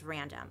it sounds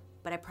random,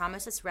 but I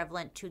promise it's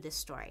relevant to this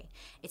story.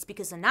 It's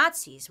because the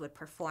Nazis would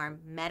perform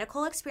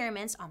medical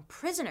experiments on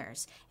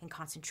prisoners in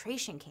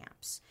concentration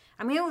camps.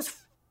 I mean, it was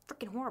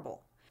freaking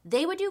horrible.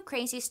 They would do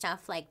crazy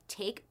stuff like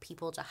take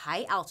people to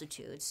high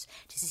altitudes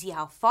to see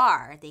how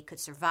far they could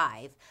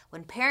survive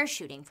when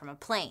parachuting from a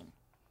plane.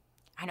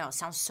 I know, it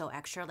sounds so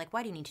extra. Like,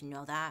 why do you need to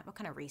know that? What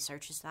kind of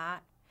research is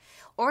that?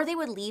 Or they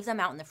would leave them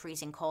out in the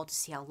freezing cold to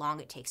see how long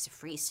it takes to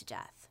freeze to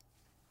death.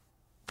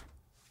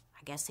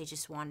 I guess they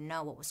just wanted to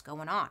know what was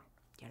going on,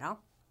 you know?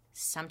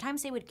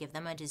 Sometimes they would give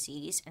them a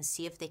disease and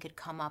see if they could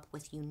come up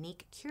with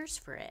unique cures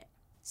for it.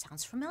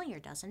 Sounds familiar,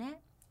 doesn't it?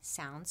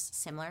 Sounds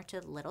similar to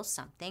little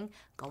something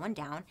going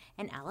down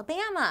in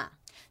Alabama.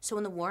 So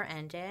when the war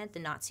ended, the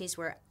Nazis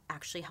were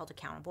actually held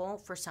accountable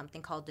for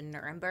something called the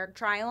Nuremberg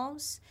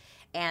trials.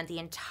 And the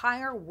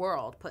entire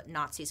world put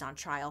Nazis on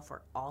trial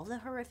for all the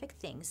horrific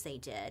things they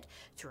did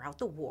throughout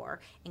the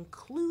war,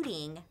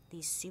 including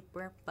these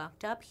super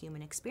fucked up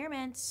human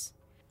experiments.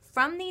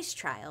 From these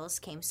trials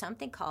came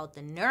something called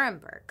the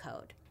Nuremberg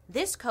Code.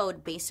 This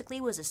code basically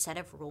was a set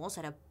of rules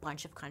that a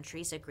bunch of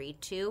countries agreed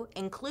to,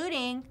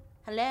 including,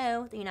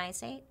 the United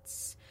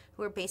States,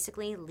 who were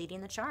basically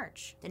leading the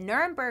charge. The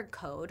Nuremberg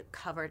Code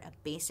covered a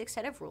basic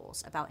set of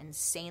rules about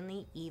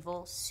insanely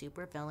evil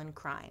supervillain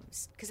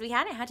crimes. Because we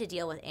hadn't had to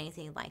deal with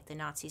anything like the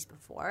Nazis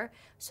before,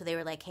 so they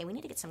were like, hey, we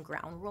need to get some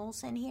ground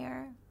rules in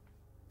here.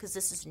 because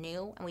this is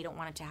new and we don't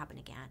want it to happen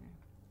again.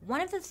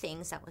 One of the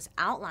things that was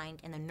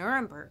outlined in the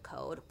Nuremberg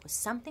Code was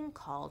something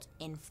called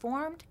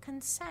informed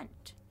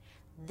consent.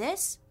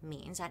 This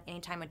means that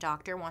anytime a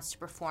doctor wants to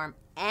perform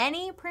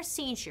any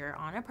procedure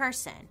on a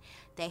person,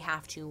 they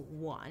have to,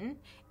 1,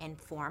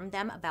 inform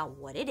them about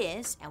what it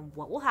is and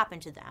what will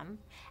happen to them,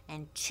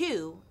 and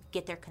 2,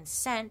 get their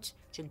consent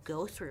to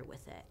go through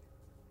with it.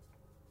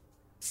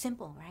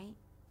 Simple, right?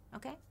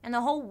 Okay? And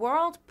the whole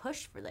world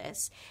pushed for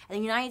this, and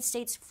the United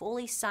States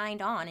fully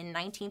signed on in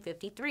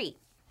 1953.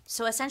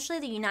 So essentially,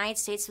 the United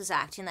States was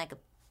acting like a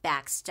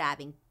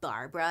backstabbing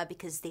Barbara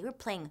because they were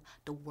playing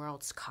the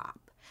world's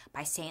cop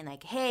by saying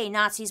like, hey,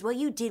 Nazis, what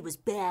you did was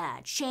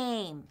bad.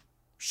 Shame.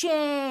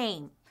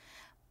 Shame.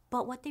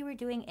 But what they were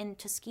doing in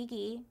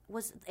Tuskegee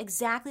was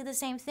exactly the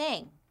same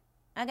thing.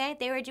 Okay?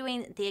 They were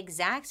doing the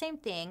exact same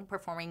thing,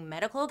 performing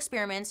medical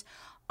experiments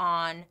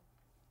on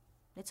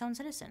its own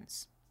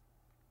citizens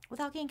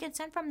without getting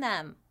consent from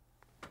them.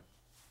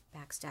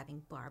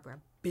 Backstabbing Barbara.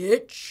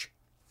 Bitch.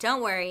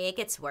 Don't worry, it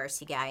gets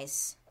worse, you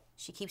guys.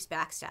 She keeps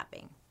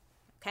backstabbing.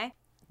 Okay?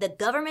 The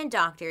government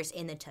doctors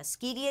in the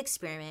Tuskegee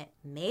experiment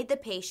made the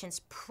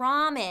patients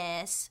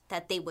promise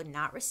that they would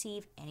not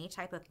receive any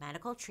type of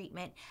medical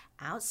treatment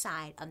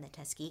outside of the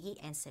Tuskegee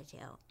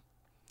Institute.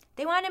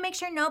 They wanted to make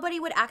sure nobody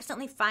would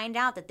accidentally find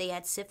out that they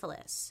had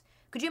syphilis.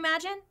 Could you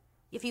imagine?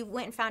 If you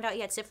went and found out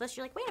you had syphilis,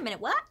 you're like, wait a minute,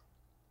 what?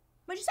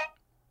 What'd you say?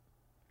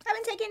 I've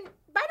been taking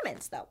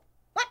vitamins, though.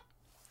 What?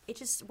 It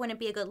just wouldn't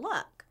be a good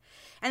look.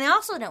 And they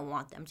also don't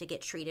want them to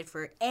get treated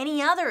for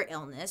any other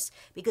illness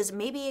because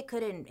maybe it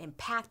could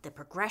impact the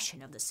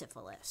progression of the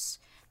syphilis.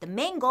 The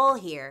main goal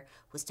here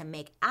was to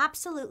make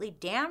absolutely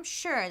damn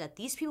sure that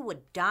these people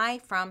would die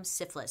from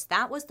syphilis.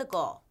 That was the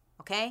goal,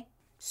 okay?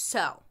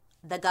 So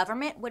the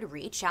government would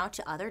reach out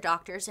to other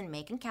doctors in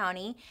Macon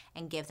County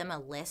and give them a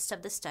list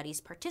of the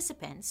study's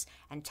participants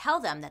and tell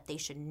them that they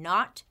should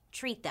not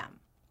treat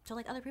them. So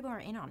like other people are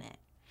in on it.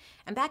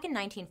 And back in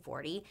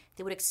 1940,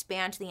 they would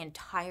expand to the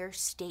entire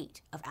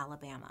state of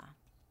Alabama.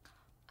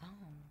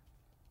 Oh,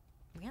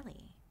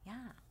 really?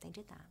 Yeah, they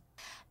did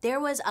that. There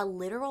was a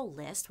literal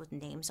list with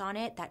names on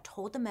it that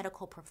told the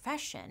medical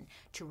profession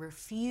to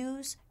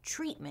refuse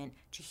treatment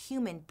to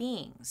human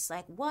beings.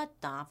 Like, what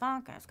the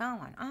fuck is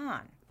going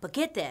on? But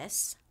get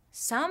this,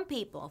 some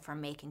people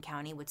from Macon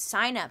County would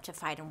sign up to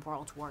fight in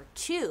World War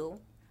II,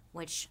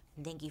 which,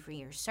 thank you for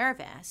your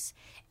service.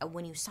 And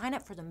when you sign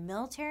up for the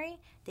military,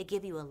 they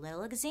give you a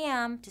little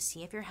exam to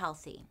see if you're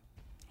healthy.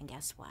 And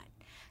guess what?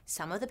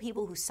 Some of the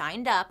people who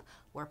signed up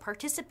were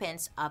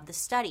participants of the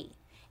study.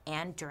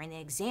 And during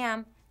the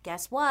exam,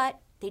 guess what?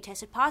 They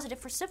tested positive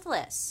for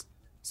syphilis.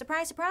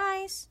 Surprise,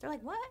 surprise. They're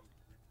like, what?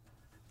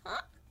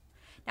 Huh?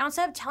 Now,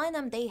 instead of telling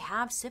them they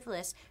have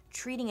syphilis,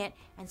 treating it,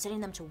 and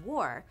sending them to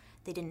war,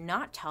 they did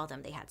not tell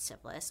them they had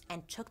syphilis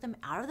and took them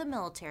out of the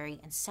military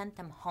and sent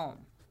them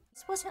home.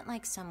 This wasn't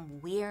like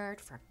some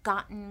weird,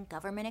 forgotten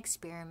government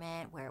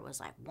experiment where it was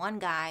like one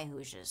guy who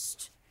was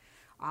just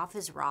off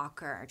his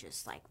rocker,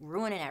 just like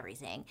ruining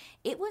everything.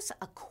 It was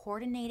a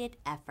coordinated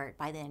effort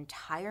by the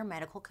entire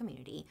medical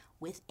community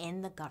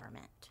within the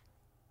government.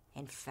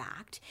 In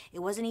fact, it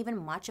wasn't even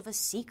much of a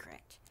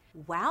secret.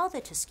 While the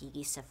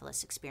Tuskegee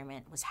syphilis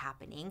experiment was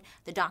happening,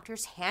 the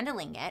doctors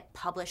handling it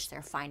published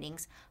their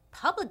findings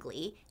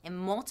publicly in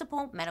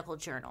multiple medical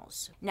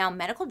journals. Now,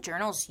 medical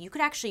journals, you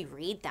could actually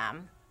read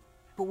them.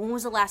 But when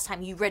was the last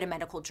time you read a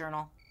medical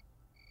journal?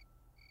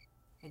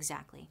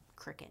 Exactly.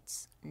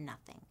 Crickets.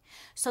 Nothing.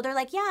 So they're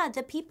like, yeah,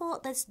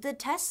 the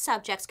test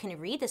subjects can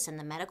read this in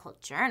the medical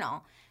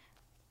journal.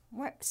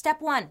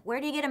 Step 1,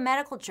 where do you get a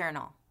medical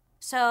journal?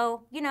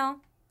 So,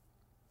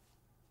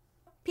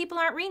 people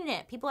aren't reading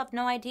it. People have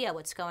no idea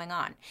what's going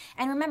on.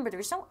 And remember,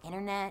 there's no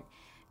internet.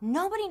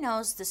 Nobody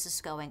knows this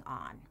is going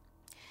on.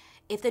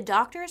 If the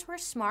doctors were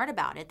smart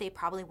about it, they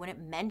probably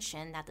wouldn't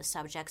mention that the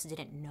subjects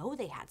didn't know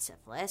they had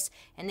syphilis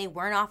and they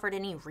weren't offered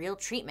any real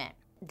treatment.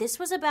 This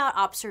was about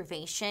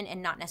observation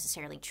and not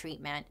necessarily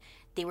treatment.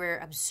 They were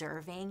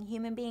observing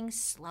human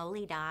beings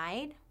slowly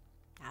died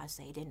as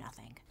they did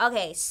nothing.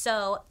 Okay,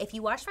 so if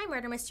you watched my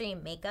murder mystery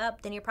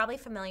makeup, then you're probably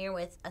familiar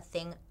with a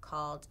thing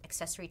called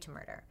accessory to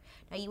murder.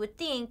 Now, you would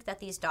think that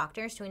these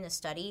doctors doing the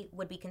study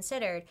would be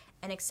considered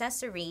an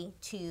accessory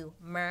to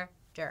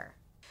murder.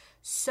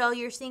 So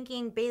you're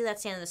thinking, baby,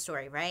 that's the end of the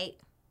story, right?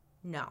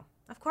 No,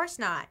 of course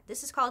not.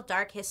 This is called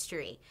dark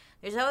history.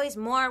 There's always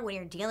more when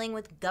you're dealing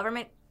with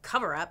government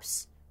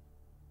cover-ups,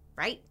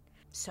 right?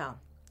 So,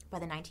 by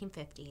the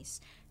 1950s,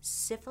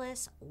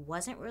 syphilis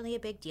wasn't really a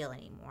big deal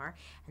anymore,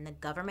 and the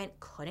government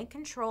couldn't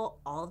control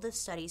all of the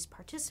study's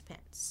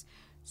participants.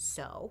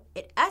 So,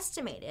 it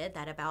estimated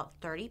that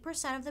about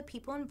 30% of the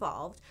people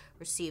involved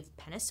received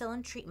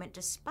penicillin treatment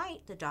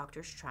despite the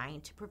doctors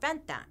trying to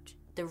prevent that.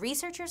 The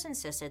researchers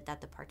insisted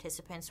that the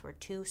participants were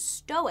too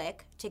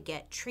stoic to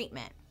get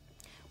treatment,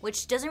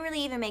 which doesn't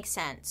really even make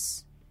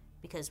sense,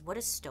 because what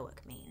does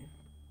stoic mean?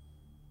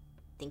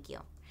 Thank you.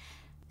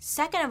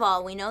 Second of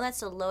all, we know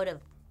that's a load of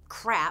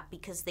crap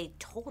because they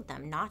told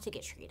them not to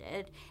get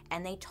treated,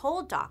 and they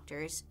told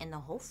doctors in the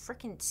whole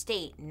freaking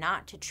state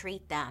not to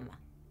treat them.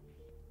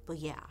 But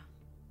yeah,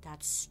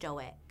 that's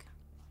stoic.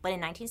 But in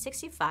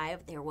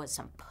 1965, there was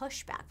some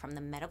pushback from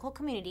the medical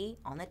community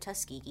on the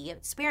Tuskegee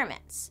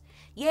experiments.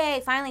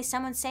 Yay, finally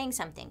someone's saying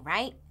something,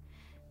 right?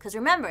 Because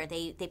remember,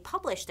 they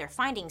published their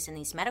findings in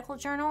these medical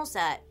journals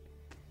that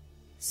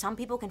some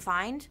people can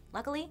find,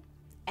 luckily.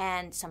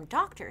 And some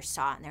doctors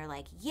saw it and they're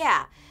like,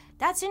 yeah,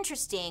 that's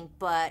interesting,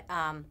 but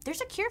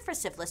there's a cure for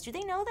syphilis. Do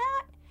they know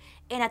that?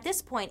 And at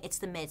this point, it's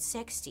the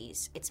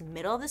mid-60s. It's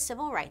middle of the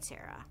civil rights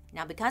era.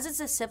 Now, because it's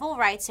the civil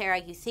rights era,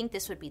 you think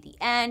this would be the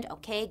end.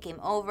 Okay, game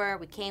over.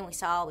 We came, we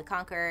saw, we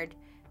conquered.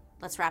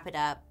 Let's wrap it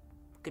up.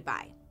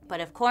 Goodbye.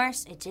 But of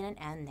course, it didn't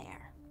end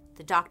there.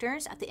 The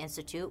doctors at the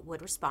Institute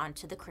would respond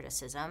to the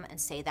criticism and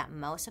say that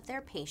most of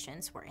their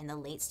patients were in the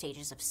late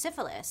stages of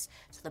syphilis,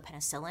 so the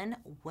penicillin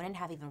wouldn't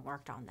have even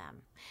worked on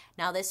them.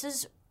 Now, this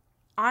is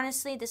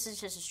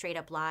just a straight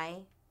up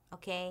lie,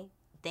 okay?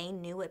 They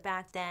knew it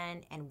back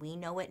then, and we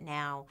know it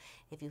now.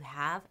 If you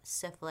have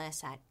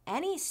syphilis at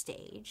any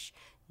stage,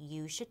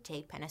 you should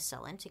take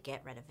penicillin to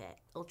get rid of it.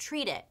 It'll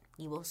treat it.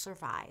 You will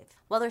survive.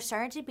 Well, there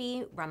started to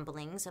be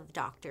rumblings of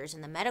doctors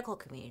in the medical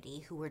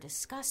community who were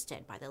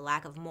disgusted by the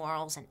lack of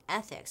morals and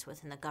ethics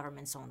within the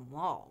government's own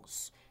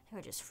walls. They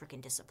were just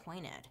freaking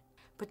disappointed.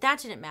 But that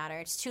didn't matter.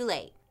 It's too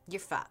late.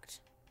 You're fucked.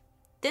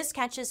 This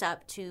catches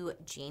up to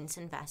Jean's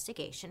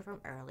investigation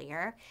from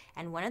earlier,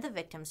 and one of the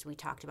victims we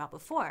talked about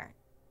before,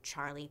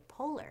 Charlie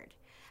Pollard.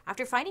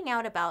 After finding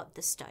out about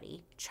the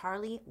study,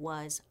 Charlie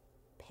was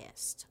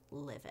pissed,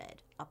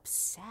 livid,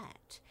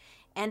 upset.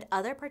 And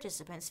other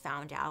participants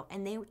found out,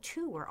 and they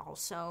too were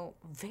also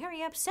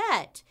very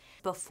upset.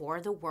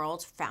 Before the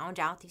world found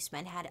out these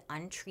men had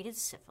untreated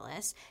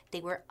syphilis,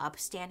 they were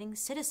upstanding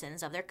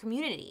citizens of their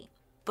community.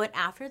 But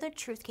after the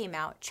truth came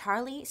out,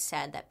 Charlie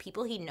said that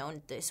people he'd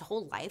known his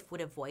whole life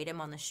would avoid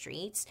him on the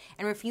streets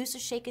and refuse to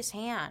shake his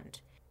hand.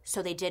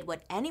 So they did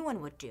what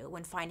anyone would do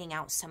when finding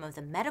out some of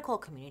the medical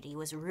community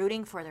was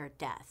rooting for their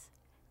death.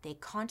 They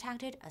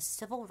contacted a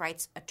civil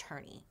rights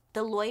attorney.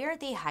 The lawyer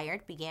they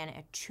hired began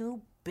a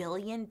 $2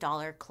 billion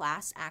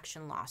class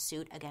action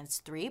lawsuit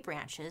against 3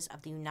 branches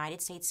of the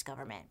United States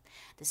government: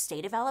 the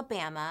state of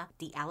Alabama,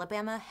 the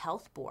Alabama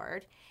Health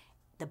Board,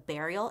 the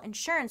Burial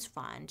Insurance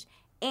Fund,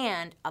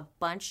 and a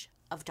bunch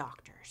of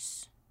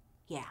doctors.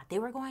 Yeah, they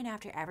were going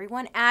after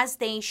everyone, as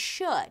they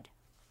should.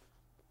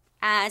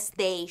 As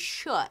they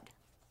should.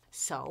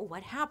 So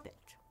what happened?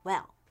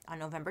 Well, on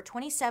November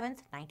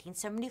 27th,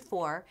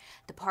 1974,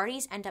 the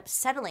parties end up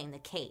settling the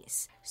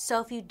case.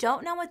 So if you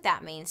don't know what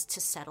that means, to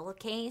settle a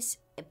case,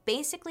 it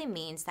basically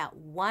means that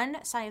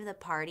one side of the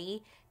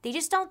party, they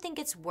just don't think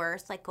it's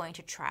worth going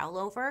to trial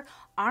over,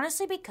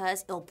 honestly,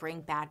 because it'll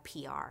bring bad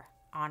PR,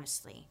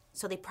 honestly.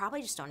 So they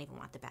probably just don't even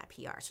want the bad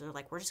PR. So they're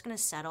like, we're just going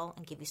to settle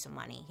and give you some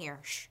money.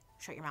 Here,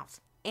 shut your mouth.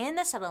 In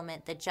the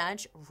settlement, the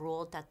judge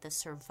ruled that the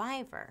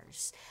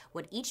survivors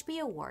would each be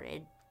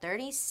awarded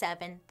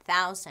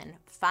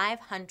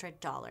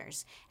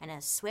 $37,500 and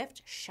a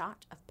swift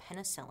shot of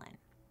penicillin.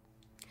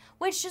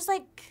 Which is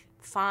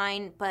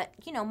fine, but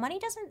money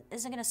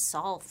isn't gonna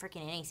solve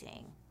freaking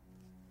anything.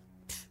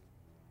 Pfft,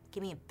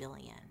 give me $1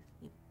 billion,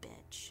 you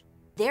bitch.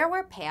 There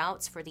were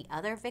payouts for the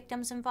other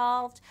victims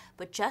involved,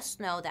 but just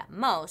know that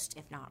most,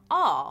 if not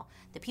all,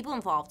 the people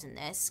involved in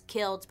this,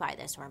 killed by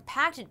this or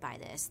impacted by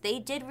this, they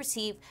did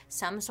receive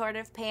some sort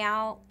of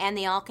payout, and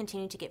they all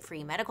continued to get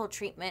free medical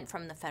treatment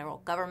from the federal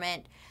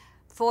government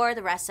for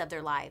the rest of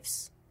their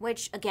lives.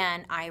 Which,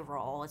 again, I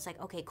roll. It's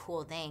okay,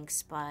 cool,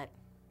 thanks, but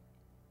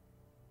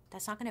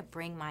that's not going to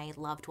bring my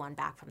loved one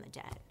back from the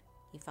dead,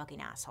 you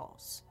fucking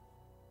assholes.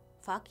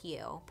 Fuck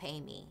you, pay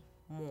me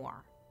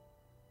more.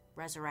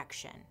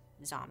 Resurrection.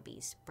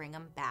 Zombies, bring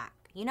them back.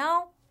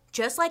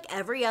 Just like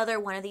every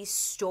other one of these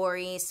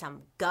stories,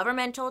 some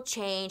governmental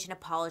change and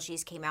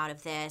apologies came out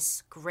of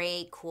this.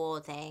 Great, cool,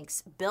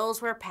 thanks.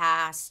 Bills were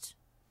passed.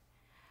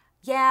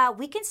 Yeah,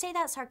 we can say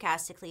that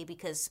sarcastically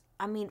because,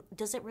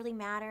 does it really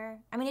matter?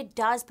 It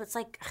does, but it's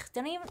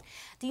the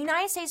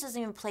United States doesn't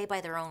even play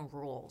by their own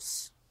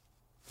rules.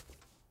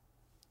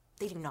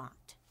 They do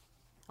not.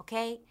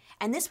 Okay?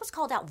 And this was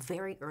called out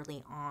very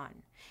early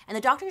on. And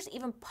the doctors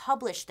even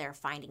published their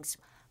findings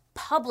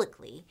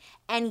publicly,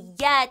 and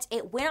yet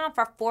it went on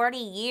for 40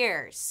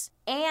 years.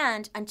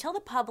 And until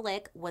the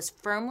public was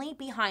firmly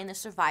behind the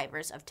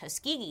survivors of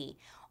Tuskegee,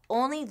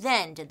 only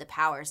then did the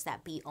powers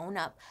that be own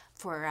up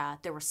for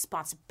their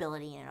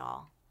responsibility in it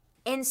all.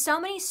 In so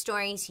many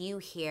stories you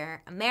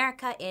hear,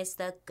 America is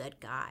the good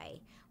guy.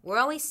 We're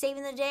always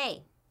saving the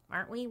day,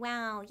 aren't we?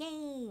 Wow,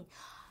 yay!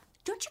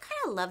 Don't you kind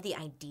of love the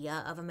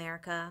idea of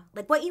America?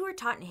 What you were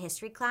taught in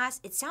history class,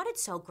 it sounded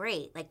so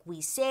great.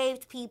 We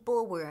saved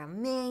people, we're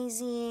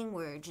amazing,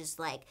 we're just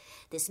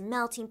this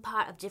melting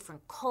pot of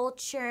different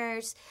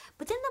cultures.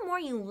 But then the more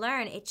you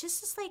learn, it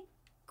just is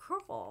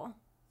girl,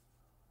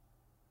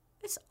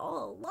 it's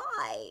all a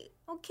lie.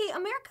 Okay,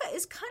 America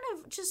is kind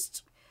of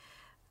just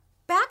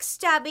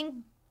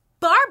backstabbing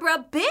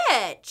Barbara,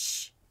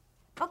 bitch.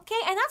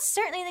 Okay, and that's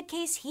certainly the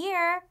case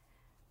here.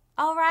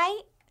 All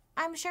right,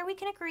 I'm sure we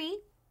can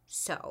agree.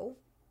 So,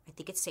 I I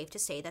think it's safe to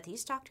say that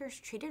these doctors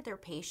treated their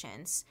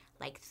patients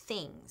like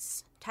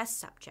things, test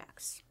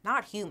subjects,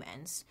 not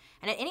humans.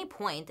 And at any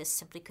point,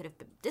 this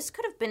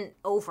could have been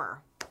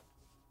over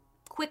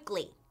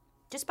quickly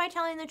just by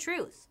telling the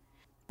truth.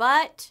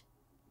 But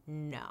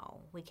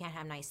no, we can't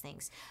have nice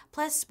things.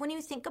 Plus, when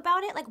you think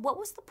about it, like, what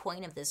was the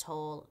point of this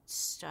whole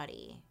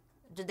study?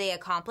 Did they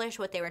accomplish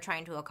what they were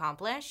trying to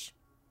accomplish?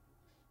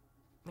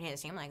 It didn't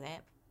seem like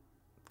that,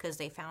 because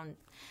they found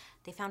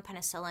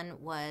penicillin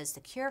was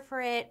the cure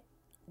for it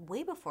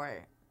way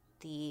before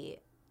the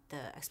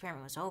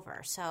experiment was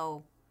over.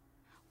 So,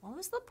 what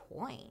was the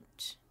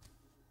point?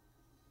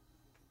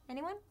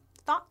 Anyone?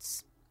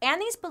 Thoughts?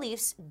 And these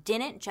beliefs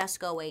didn't just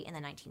go away in the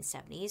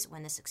 1970s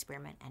when this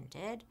experiment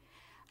ended.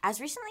 As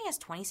recently as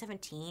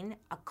 2017,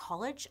 a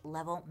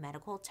college-level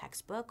medical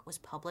textbook was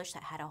published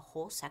that had a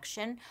whole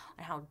section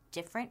on how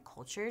different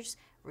cultures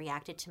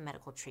reacted to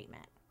medical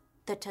treatment.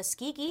 The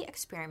Tuskegee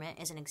experiment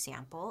is an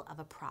example of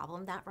a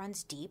problem that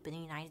runs deep in the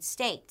United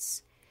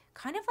States.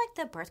 Kind of like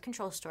the birth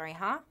control story,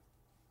 huh?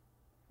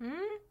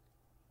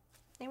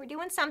 They were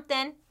doing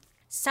something.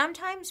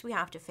 Sometimes we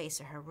have to face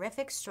a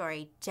horrific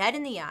story dead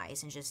in the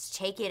eyes and just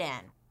take it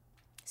in.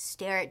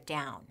 Stare it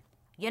down.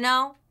 You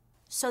know?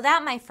 So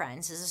that, my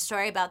friends, is a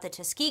story about the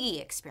Tuskegee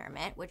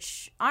experiment,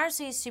 which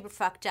honestly is super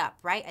fucked up,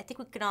 right? I think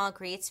we can all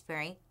agree it's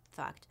very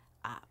fucked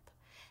up.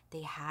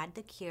 They had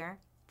the cure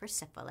for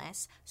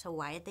syphilis, so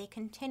why did they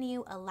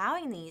continue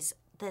allowing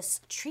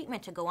this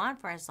treatment to go on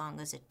for as long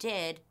as it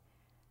did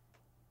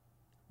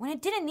when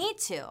it didn't need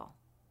to,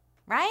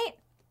 right?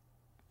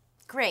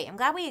 Great, I'm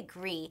glad we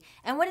agree.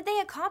 And what did they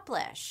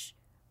accomplish?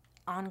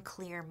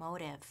 Unclear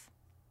motive.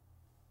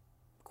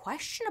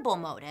 Questionable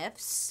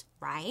motives,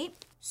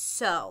 right?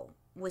 So,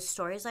 with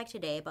stories like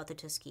today about the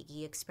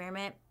Tuskegee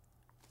experiment,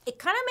 it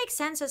kind of makes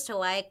sense as to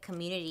why a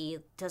community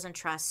doesn't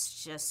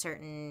trust a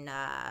certain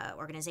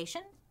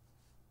organization,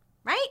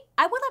 right?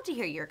 I would love to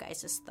hear your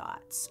guys'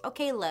 thoughts.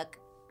 Okay, look,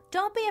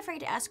 don't be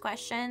afraid to ask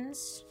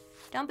questions.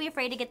 Don't be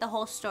afraid to get the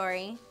whole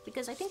story,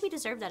 because I think we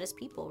deserve that as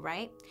people,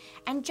 right?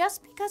 And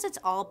just because it's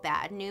all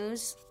bad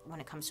news when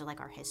it comes to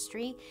like our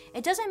history,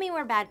 it doesn't mean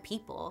we're bad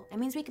people. It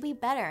means we could be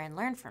better and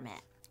learn from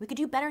it. We could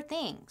do better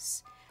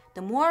things.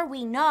 The more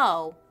we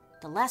know,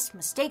 the less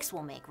mistakes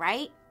we'll make,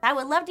 right? I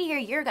would love to hear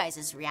your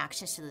guys'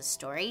 reactions to this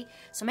story,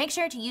 so make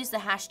sure to use the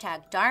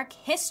hashtag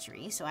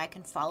 #DarkHistory so I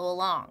can follow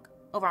along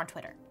over on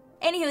Twitter.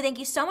 Anywho, thank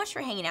you so much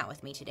for hanging out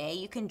with me today.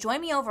 You can join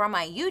me over on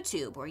my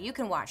YouTube, where you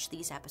can watch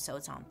these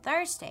episodes on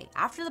Thursday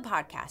after the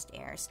podcast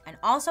airs, and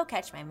also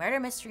catch my Murder,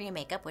 Mystery, and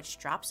Makeup, which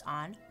drops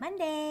on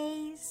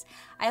Mondays.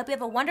 I hope you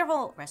have a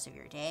wonderful rest of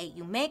your day.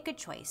 You make good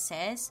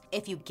choices.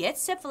 If you get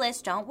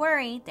syphilis, don't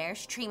worry.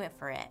 There's treatment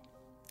for it.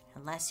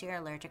 Unless you're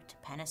allergic to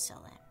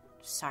penicillin.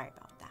 Sorry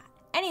about that.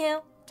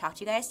 Anywho, talk to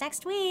you guys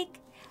next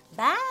week.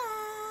 Bye!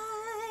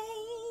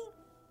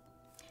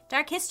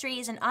 Dark History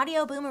is an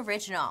Audio Boom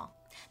original.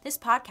 This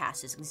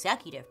podcast is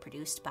executive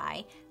produced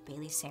by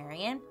Bailey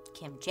Sarian,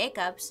 Kim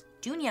Jacobs,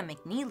 Dunya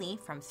McNeely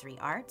from 3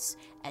 Arts,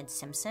 Ed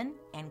Simpson,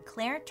 and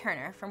Claire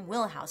Turner from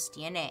Wheelhouse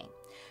DNA.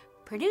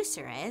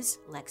 Producer is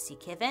Lexi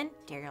Kiven,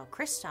 Daryl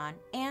Christon,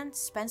 and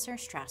Spencer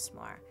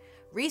Strassmore.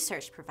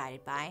 Research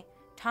provided by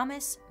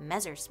Thomas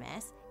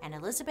Messersmith and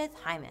Elizabeth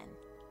Hyman.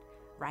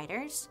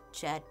 Writers,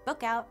 Jed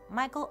Bookout,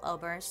 Michael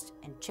Oberst,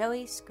 and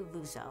Joey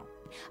Scavuzzo.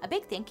 A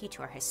big thank you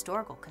to our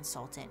historical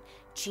consultant,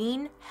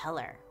 Jean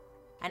Heller.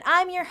 And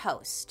I'm your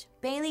host,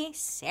 Bailey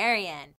Sarian.